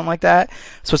 points or something like that.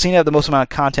 So it seemed to have the most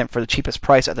amount of content for the cheapest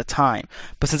price at the time.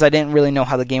 But since I didn't really know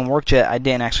how the game worked yet, I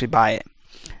didn't actually buy it.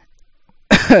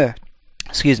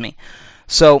 Excuse me.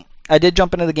 So I did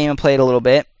jump into the game and play it a little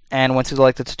bit, and went to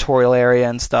the tutorial area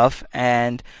and stuff,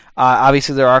 and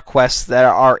obviously there are quests that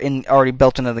are already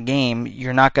built into the game.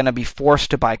 You're not going to be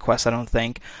forced to buy quests, I don't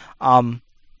think,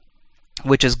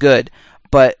 which is good.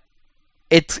 But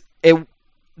the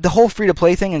whole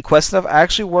free-to-play thing and quest stuff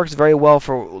actually works very well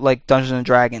for Dungeons and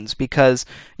Dragons, because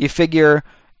you figure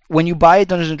when you buy a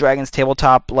Dungeons and Dragons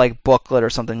tabletop booklet or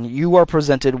something, you are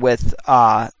presented with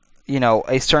a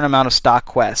certain amount of stock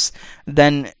quests.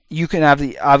 Then you can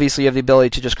obviously have the ability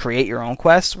to just create your own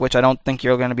quests, which I don't think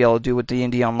you're going to be able to do with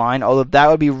D&D Online, although that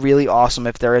would be really awesome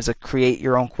if there is a create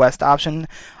your own quest option.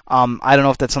 I don't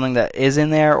know if that's something that is in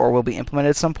there or will be implemented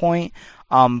at some point,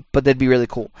 but that'd be really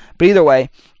cool. But either way,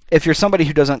 if you're somebody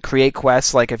who doesn't create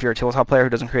quests, if you're a tabletop player who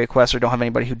doesn't create quests or don't have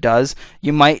anybody who does,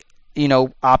 you might,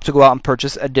 opt to go out and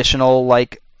purchase additional,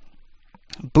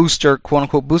 booster,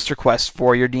 quote-unquote booster quests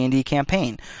for your D&D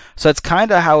campaign. So that's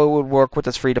kind of how it would work with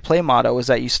this free-to-play model, is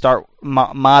that you start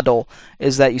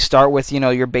with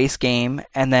your base game,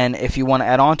 and then if you want to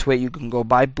add on to it, you can go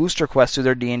buy booster quests through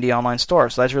their D&D Online store.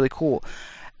 So that's really cool.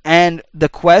 And the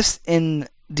quests in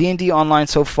D&D Online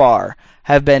so far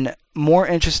have been more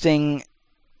interesting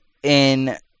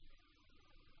than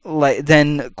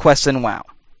quests in WoW.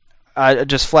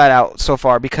 just flat out so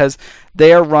far, because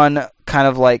they are run kind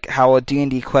of like how a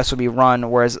D&D quest would be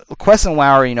run, whereas quests in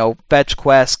WoW are, fetch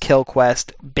quest, kill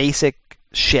quest, basic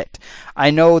shit.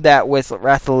 I know that with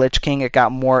Wrath of the Lich King it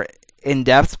got more in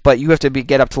depth, but you have to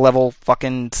get up to level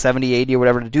fucking 70, 80 or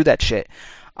whatever to do that shit.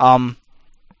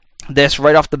 This,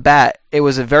 right off the bat, it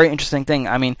was a very interesting thing.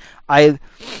 I mean, I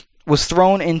was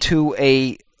thrown into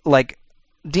a, like,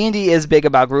 D&D is big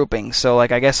about grouping, so,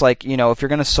 like, I guess, like, if you're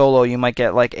gonna solo, you might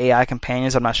get, like, AI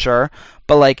companions, I'm not sure,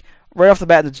 but, like, right off the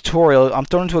bat in the tutorial, I'm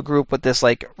thrown into a group with this,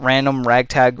 like, random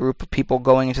ragtag group of people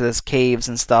going into this caves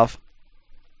and stuff,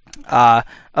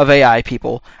 of AI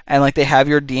people, and, like, they have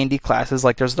your D&D classes,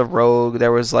 like, there's the rogue,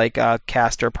 there was, like, a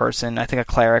caster person, I think a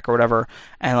cleric or whatever,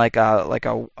 and, like,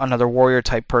 another warrior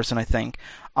type person, I think,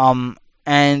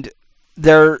 and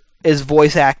there is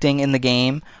voice acting in the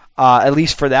game. At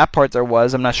least for that part there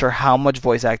was. I'm not sure how much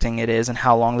voice acting it is and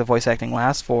how long the voice acting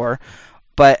lasts for.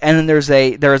 And then there is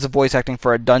a voice acting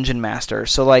for a dungeon master.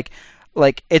 So like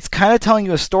it's kind of telling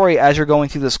you a story as you're going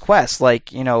through this quest. Like,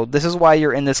 this is why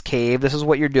you're in this cave, this is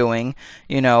what you're doing,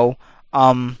 and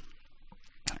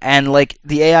like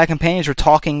the AI companions were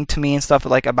talking to me and stuff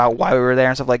like about why we were there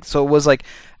and stuff, like, so it was like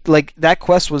that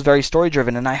quest was very story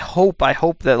driven, and I hope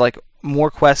that like more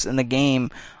quests in the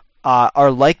game are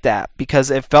like that,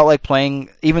 because it felt like playing,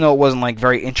 even though it wasn't like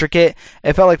very intricate,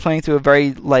 it felt like playing through a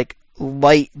very like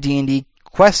light D&D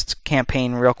quest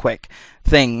campaign real quick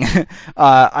thing.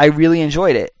 I really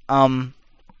enjoyed it. And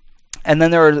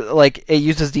then there were, like, it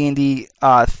uses D&D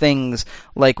things,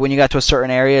 like when you got to a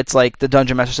certain area, it's like the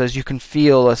dungeon master says you can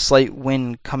feel a slight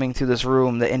wind coming through this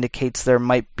room that indicates there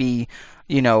might be,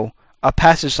 a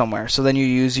passage somewhere. So then you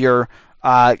use your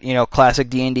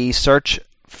classic D&D search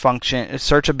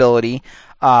ability,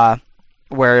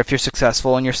 where if you're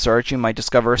successful in your search, you might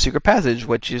discover a secret passage,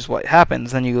 which is what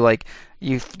happens. Then you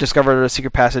discover a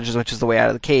secret passage, which is the way out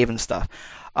of the cave and stuff.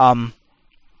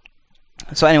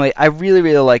 So anyway, I really,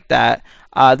 really liked that.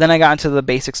 Then I got into the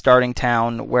basic starting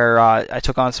town, where I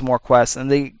took on some more quests,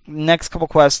 and the next couple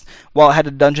quests, while it had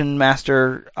a dungeon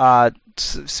master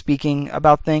speaking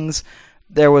about things,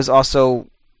 there was also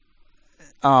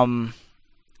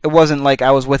it wasn't like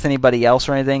I was with anybody else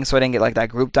or anything, so I didn't get like that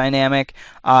group dynamic.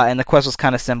 And the quest was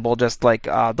kind of simple, just like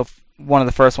one of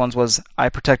the first ones was I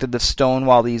protected the stone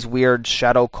while these weird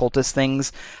shadow cultist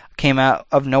things came out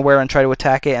of nowhere and tried to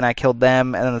attack it, and I killed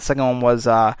them. And then the second one was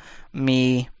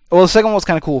me. Well, the second one was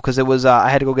kind of cool because it was I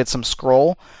had to go get some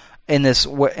scroll in this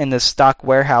stock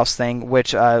warehouse thing,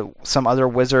 which some other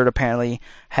wizard apparently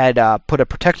had put a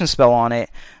protection spell on it.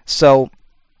 So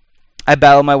I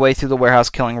battled my way through the warehouse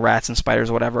killing rats and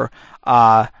spiders or whatever,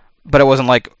 but it wasn't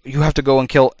like you have to go and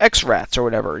kill X rats or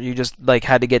whatever. You just like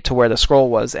had to get to where the scroll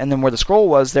was, and then where the scroll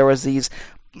was, there was this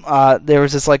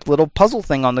like little puzzle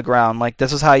thing on the ground. Like,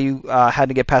 this is how you had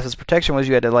to get past this protection, was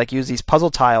you had to like use these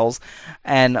puzzle tiles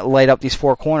and light up these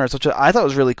four corners, which I thought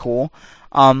was really cool.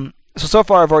 So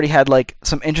far I've already had like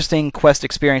some interesting quest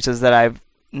experiences that I've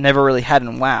never really had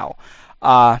in WoW.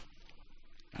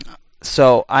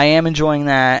 So I am enjoying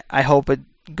that. I hope it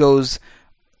goes,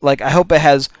 like, I hope it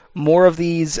has more of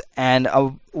these and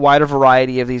a wider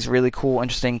variety of these really cool,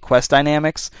 interesting quest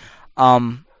dynamics.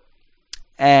 And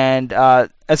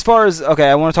as far as, okay,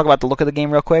 I want to talk about the look of the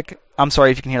game real quick. I'm sorry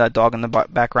if you can hear that dog in the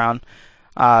background.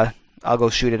 I'll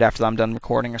go shoot it after I'm done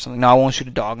recording or something. No, I won't shoot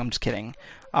a dog. I'm just kidding.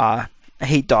 I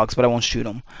hate dogs, but I won't shoot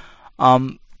them.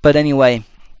 But anyway,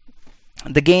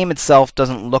 the game itself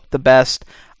doesn't look the best.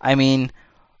 I mean,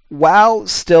 WoW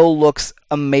still looks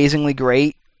amazingly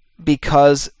great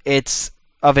because it's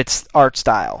of its art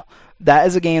style. That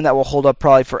is a game that will hold up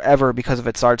probably forever because of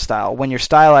its art style. When you're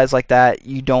stylized like that,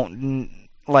 you don't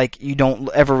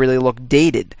ever really look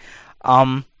dated.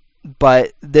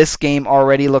 But this game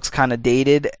already looks kind of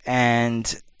dated,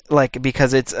 and like,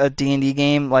 because it's a D&D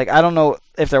game, like, I don't know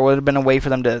if there would have been a way for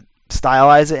them to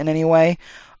stylize it in any way.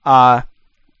 I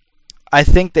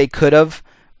think they could have,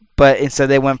 but instead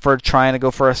they went for trying to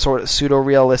go for a sort of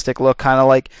pseudo-realistic look, kind of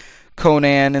like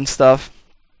Conan and stuff.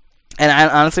 And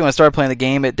honestly, when I started playing the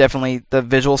game, it definitely, the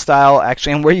visual style,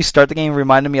 actually, and where you start the game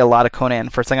reminded me a lot of Conan.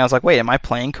 First thing I was like, wait, am I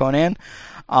playing Conan?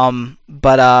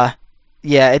 Yeah,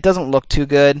 it doesn't look too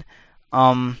good.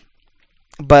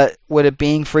 But with it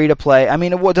being free to play, I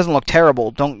mean, it doesn't look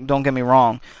terrible, don't get me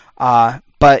wrong.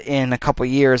 But in a couple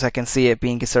years, I can see it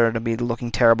being considered to be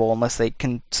looking terrible unless they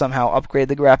can somehow upgrade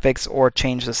the graphics or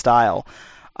change the style.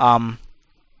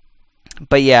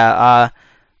 But yeah,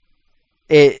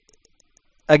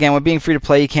 again, with being free to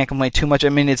play, you can't complain too much. I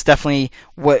mean, it's definitely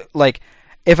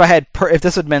if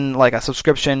this had been like a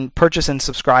subscription, purchase and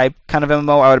subscribe kind of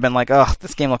MMO, I would have been like, ugh,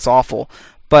 this game looks awful.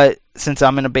 But since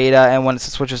I'm in a beta, and when it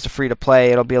switches to free to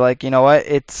play, it'll be like, you know what,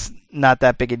 it's not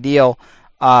that big a deal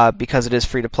because it is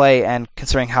free to play, and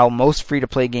considering how most free to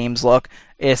play games look,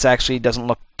 it actually doesn't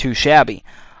look too shabby.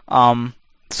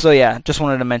 So yeah, just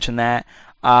wanted to mention that.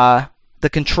 The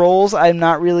controls I'm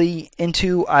not really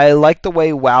into. I like the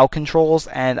way WoW controls,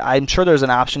 and I'm sure there's an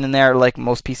option in there, like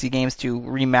most PC games, to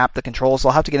remap the controls, so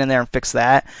I'll have to get in there and fix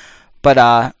that.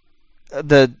 But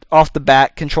the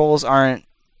off-the-bat controls aren't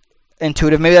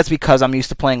intuitive. Maybe that's because I'm used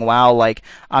to playing WoW. Like,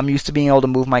 I'm used to being able to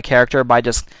move my character by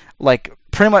just, like,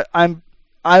 pretty much,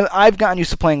 I've gotten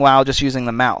used to playing WoW just using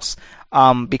the mouse.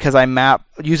 Because I map,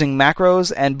 using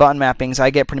macros and button mappings, I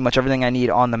get pretty much everything I need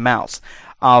on the mouse.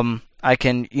 I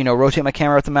can, rotate my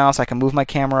camera with the mouse. I can move my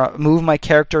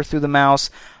character through the mouse.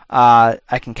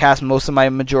 I can cast most of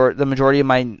the majority of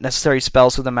my necessary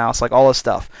spells through the mouse, like all this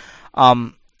stuff.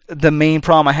 The main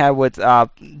problem I have with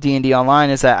D&D Online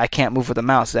is that I can't move with the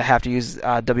mouse. I have to use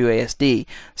WASD.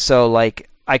 So, like,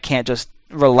 I can't just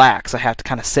relax. I have to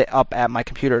kind of sit up at my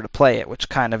computer to play it, which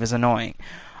kind of is annoying.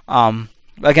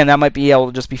 Again, that might be able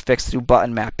to just be fixed through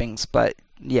button mappings, but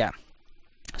yeah.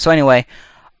 So anyway,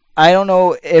 I don't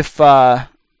know if I'm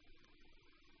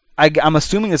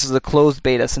assuming this is a closed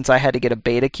beta since I had to get a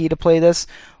beta key to play this.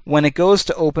 When it goes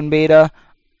to open beta,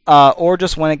 or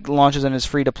just when it launches and is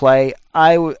free to play,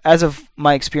 as of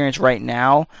my experience right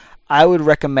now, I would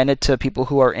recommend it to people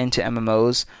who are into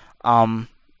MMOs.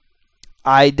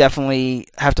 I definitely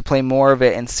have to play more of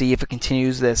it and see if it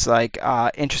continues this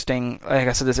interesting, like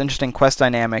I said, this interesting quest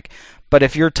dynamic. But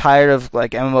if you're tired of like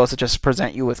MMOs that just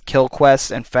present you with kill quests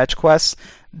and fetch quests,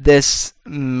 this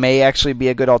may actually be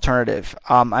a good alternative.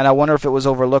 And I wonder if it was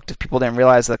overlooked, if people didn't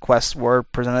realize that quests were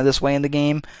presented this way in the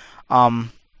game.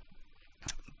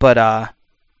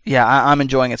 Yeah, I'm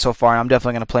enjoying it so far, and I'm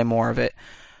definitely going to play more of it.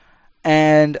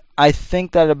 And I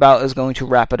think that about is going to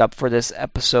wrap it up for this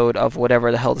episode of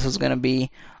whatever the hell this is going to be.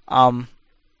 I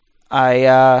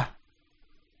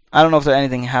don't know if there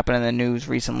anything happened in the news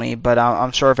recently, but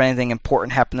I'm sure if anything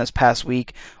important happened this past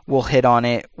week, we'll hit on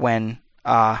it when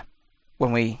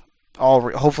we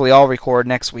hopefully all record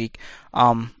next week.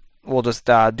 We'll just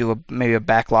do maybe a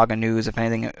backlog of news if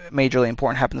anything majorly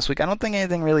important happened this week. I don't think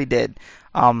anything really did.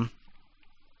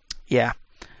 Yeah.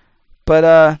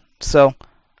 But so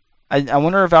I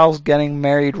wonder if Al's getting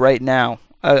married right now.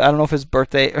 I don't know if his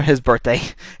birthday's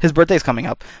coming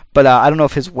up, but I don't know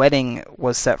if his wedding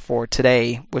was set for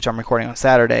today, which I'm recording on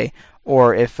Saturday,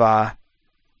 or if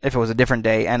it was a different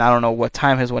day, and I don't know what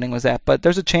time his wedding was at, but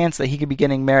there's a chance that he could be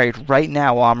getting married right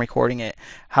now while I'm recording it.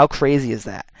 How crazy is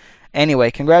that? Anyway,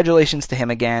 congratulations to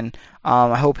him again.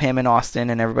 I hope him and Austin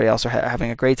and everybody else are having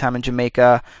a great time in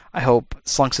Jamaica. I hope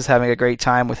Slunks is having a great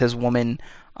time with his woman.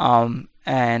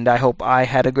 And I hope I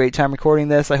had a great time recording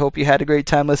this. I hope you had a great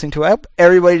time listening to it. I hope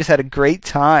everybody just had a great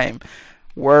time.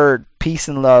 Word. Peace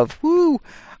and love. Woo!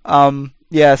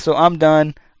 Yeah, so I'm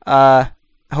done.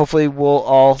 Hopefully we'll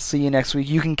all see you next week.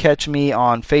 You can catch me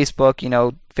on Facebook,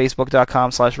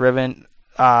 facebook.com/Riven,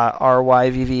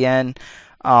 RYVVN.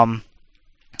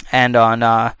 And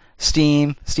on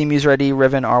Steam user ID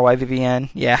Riven RYVVN.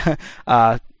 Yeah.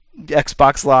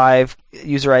 Xbox Live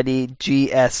user ID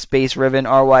GS space Riven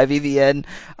RYVVN.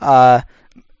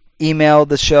 Email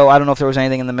the show. I don't know if there was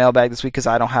anything in the mailbag this week because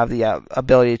I don't have the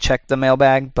ability to check the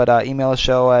mailbag, but email the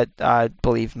show at I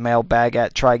believe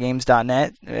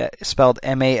mailbag@trygames.net, spelled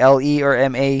MALE or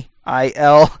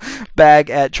MAIL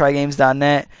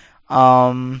bag@trygames.net.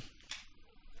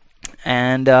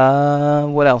 And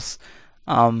what else?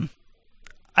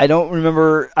 I don't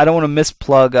remember. I don't want to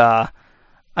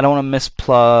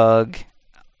misplug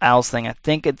Al's thing. I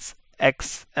think it's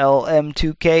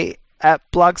XLM2K at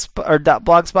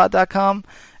blogspot.com.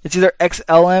 It's either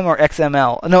XLM or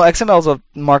XML. No, XML is a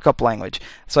markup language,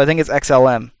 so I think it's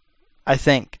XLM. I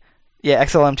think. Yeah,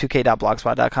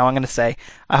 XLM2K.blogspot.com. I'm going to say.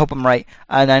 I hope I'm right.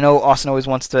 And I know Austin always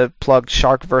wants to plug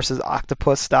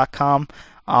sharkversusoctopus.com.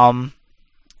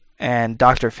 And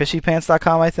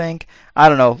drfishypants.com, I think. I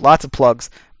don't know, lots of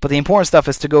plugs. But the important stuff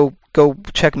is to go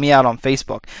check me out on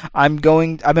Facebook. I've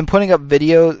been putting up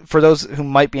videos, for those who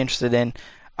might be interested in,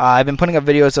 I've been putting up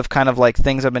videos of kind of like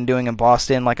things I've been doing in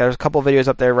Boston. Like there's a couple of videos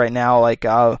up there right now, like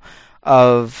of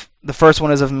the first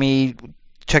one is of me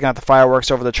checking out the fireworks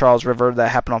over the Charles River that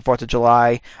happened on 4th of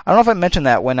July. I don't know if I mentioned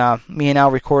that when me and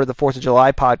Al recorded the 4th of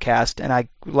July podcast, and I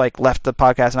like left the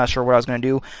podcast not sure what I was going to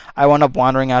do. I wound up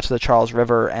wandering out to the Charles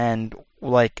River and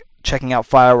like checking out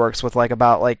fireworks with like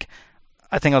about like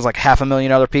I think it was like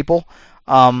 500,000 other people.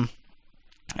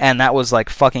 And that was like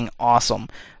fucking awesome.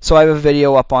 So I have a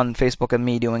video up on Facebook of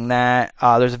me doing that.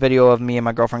 There's a video of me and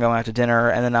my girlfriend going out to dinner,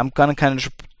 and then I'm gonna kind of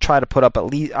try to put up at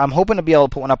least. I'm hoping to be able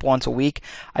to put one up once a week.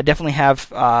 I definitely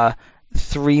have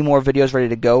 3 more videos ready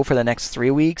to go for the next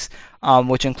 3 weeks,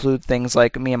 which include things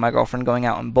like me and my girlfriend going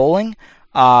out and bowling,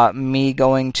 me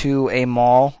going to a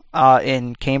mall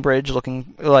in Cambridge,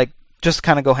 looking like just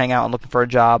kind of go hang out and looking for a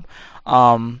job.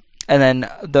 And then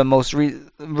the most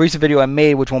recent video I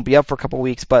made, which won't be up for a couple of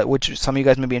weeks, but which some of you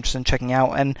guys may be interested in checking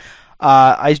out. And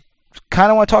I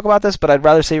kind of want to talk about this, but I'd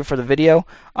rather save it for the video,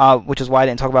 which is why I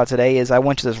didn't talk about it today, is I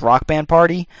went to this rock band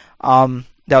party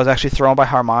that was actually thrown by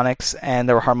Harmonix, and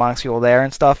there were Harmonix people there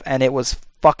and stuff, and it was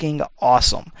fucking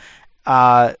awesome.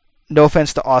 No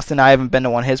offense to Austin, I haven't been to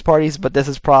one of his parties, but this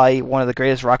is probably one of the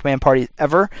greatest rock band parties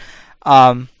ever.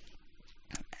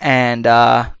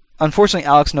 Unfortunately,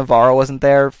 Alex Navarro wasn't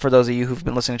there. For those of you who've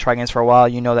been listening to Try Games for a while,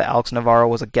 you know that Alex Navarro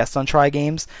was a guest on Try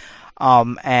Games,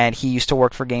 and he used to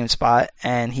work for GameSpot,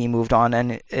 and he moved on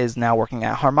and is now working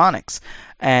at Harmonix.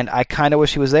 And I kind of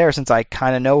wish he was there, since I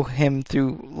kind of know him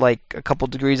through like a couple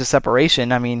degrees of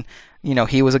separation. I mean, you know,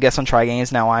 he was a guest on Try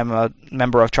Games. Now I'm a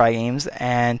member of Try Games,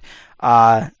 and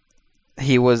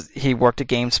he worked at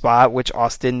GameSpot, which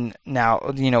Austin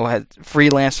now, you know, has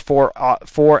freelanced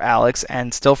for Alex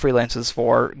and still freelances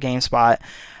for GameSpot.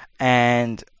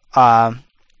 And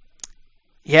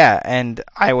yeah, and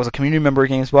I was a community member of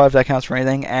GameSpot, if that counts for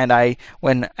anything. And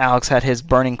when Alex had his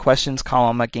Burning Questions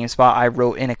column at GameSpot, I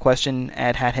wrote in a question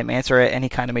and had him answer it, and he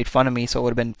kind of made fun of me, so it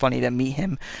would have been funny to meet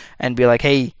him and be like,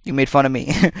 hey, you made fun of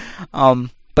me.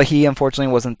 But he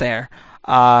unfortunately wasn't there.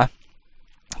 But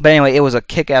anyway, it was a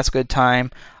kick-ass good time.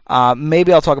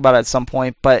 Maybe I'll talk about it at some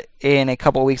point, but in a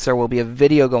couple of weeks there will be a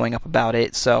video going up about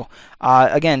it. So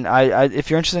again,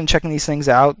 if you're interested in checking these things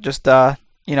out, just add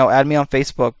me on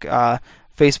Facebook.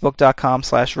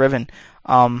 Facebook.com/Riven.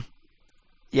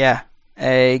 Yeah,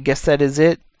 I guess that is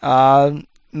it.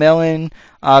 Mail in.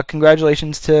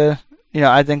 Congratulations to,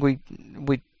 I think we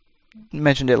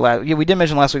mentioned it last. Yeah, we did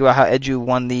mention last week about how Edu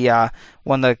won the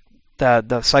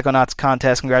Psychonauts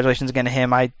contest. Congratulations again to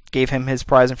him. I gave him his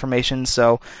prize information,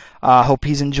 so hope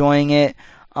he's enjoying it.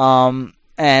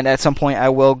 And at some point, I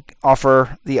will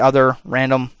offer the other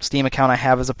random Steam account I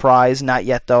have as a prize. Not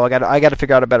yet, though. I got to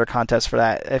figure out a better contest for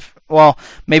that.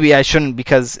 Maybe I shouldn't,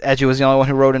 because Edu was the only one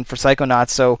who wrote in for Psychonauts,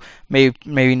 so maybe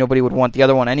nobody would want the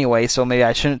other one anyway. So maybe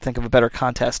I shouldn't think of a better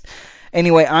contest.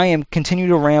 Anyway, I am continue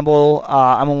to ramble.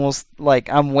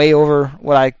 I'm way over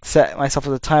what I set myself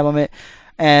as a time limit,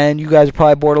 and you guys are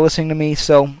probably bored of listening to me.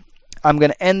 So I'm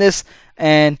gonna end this,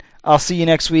 and I'll see you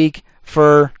next week.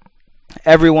 For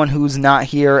everyone who's not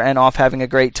here and off having a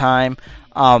great time,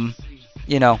 bye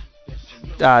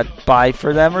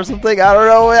for them or something. I don't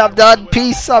know. I'm done.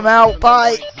 Peace. I'm out.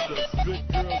 Bye.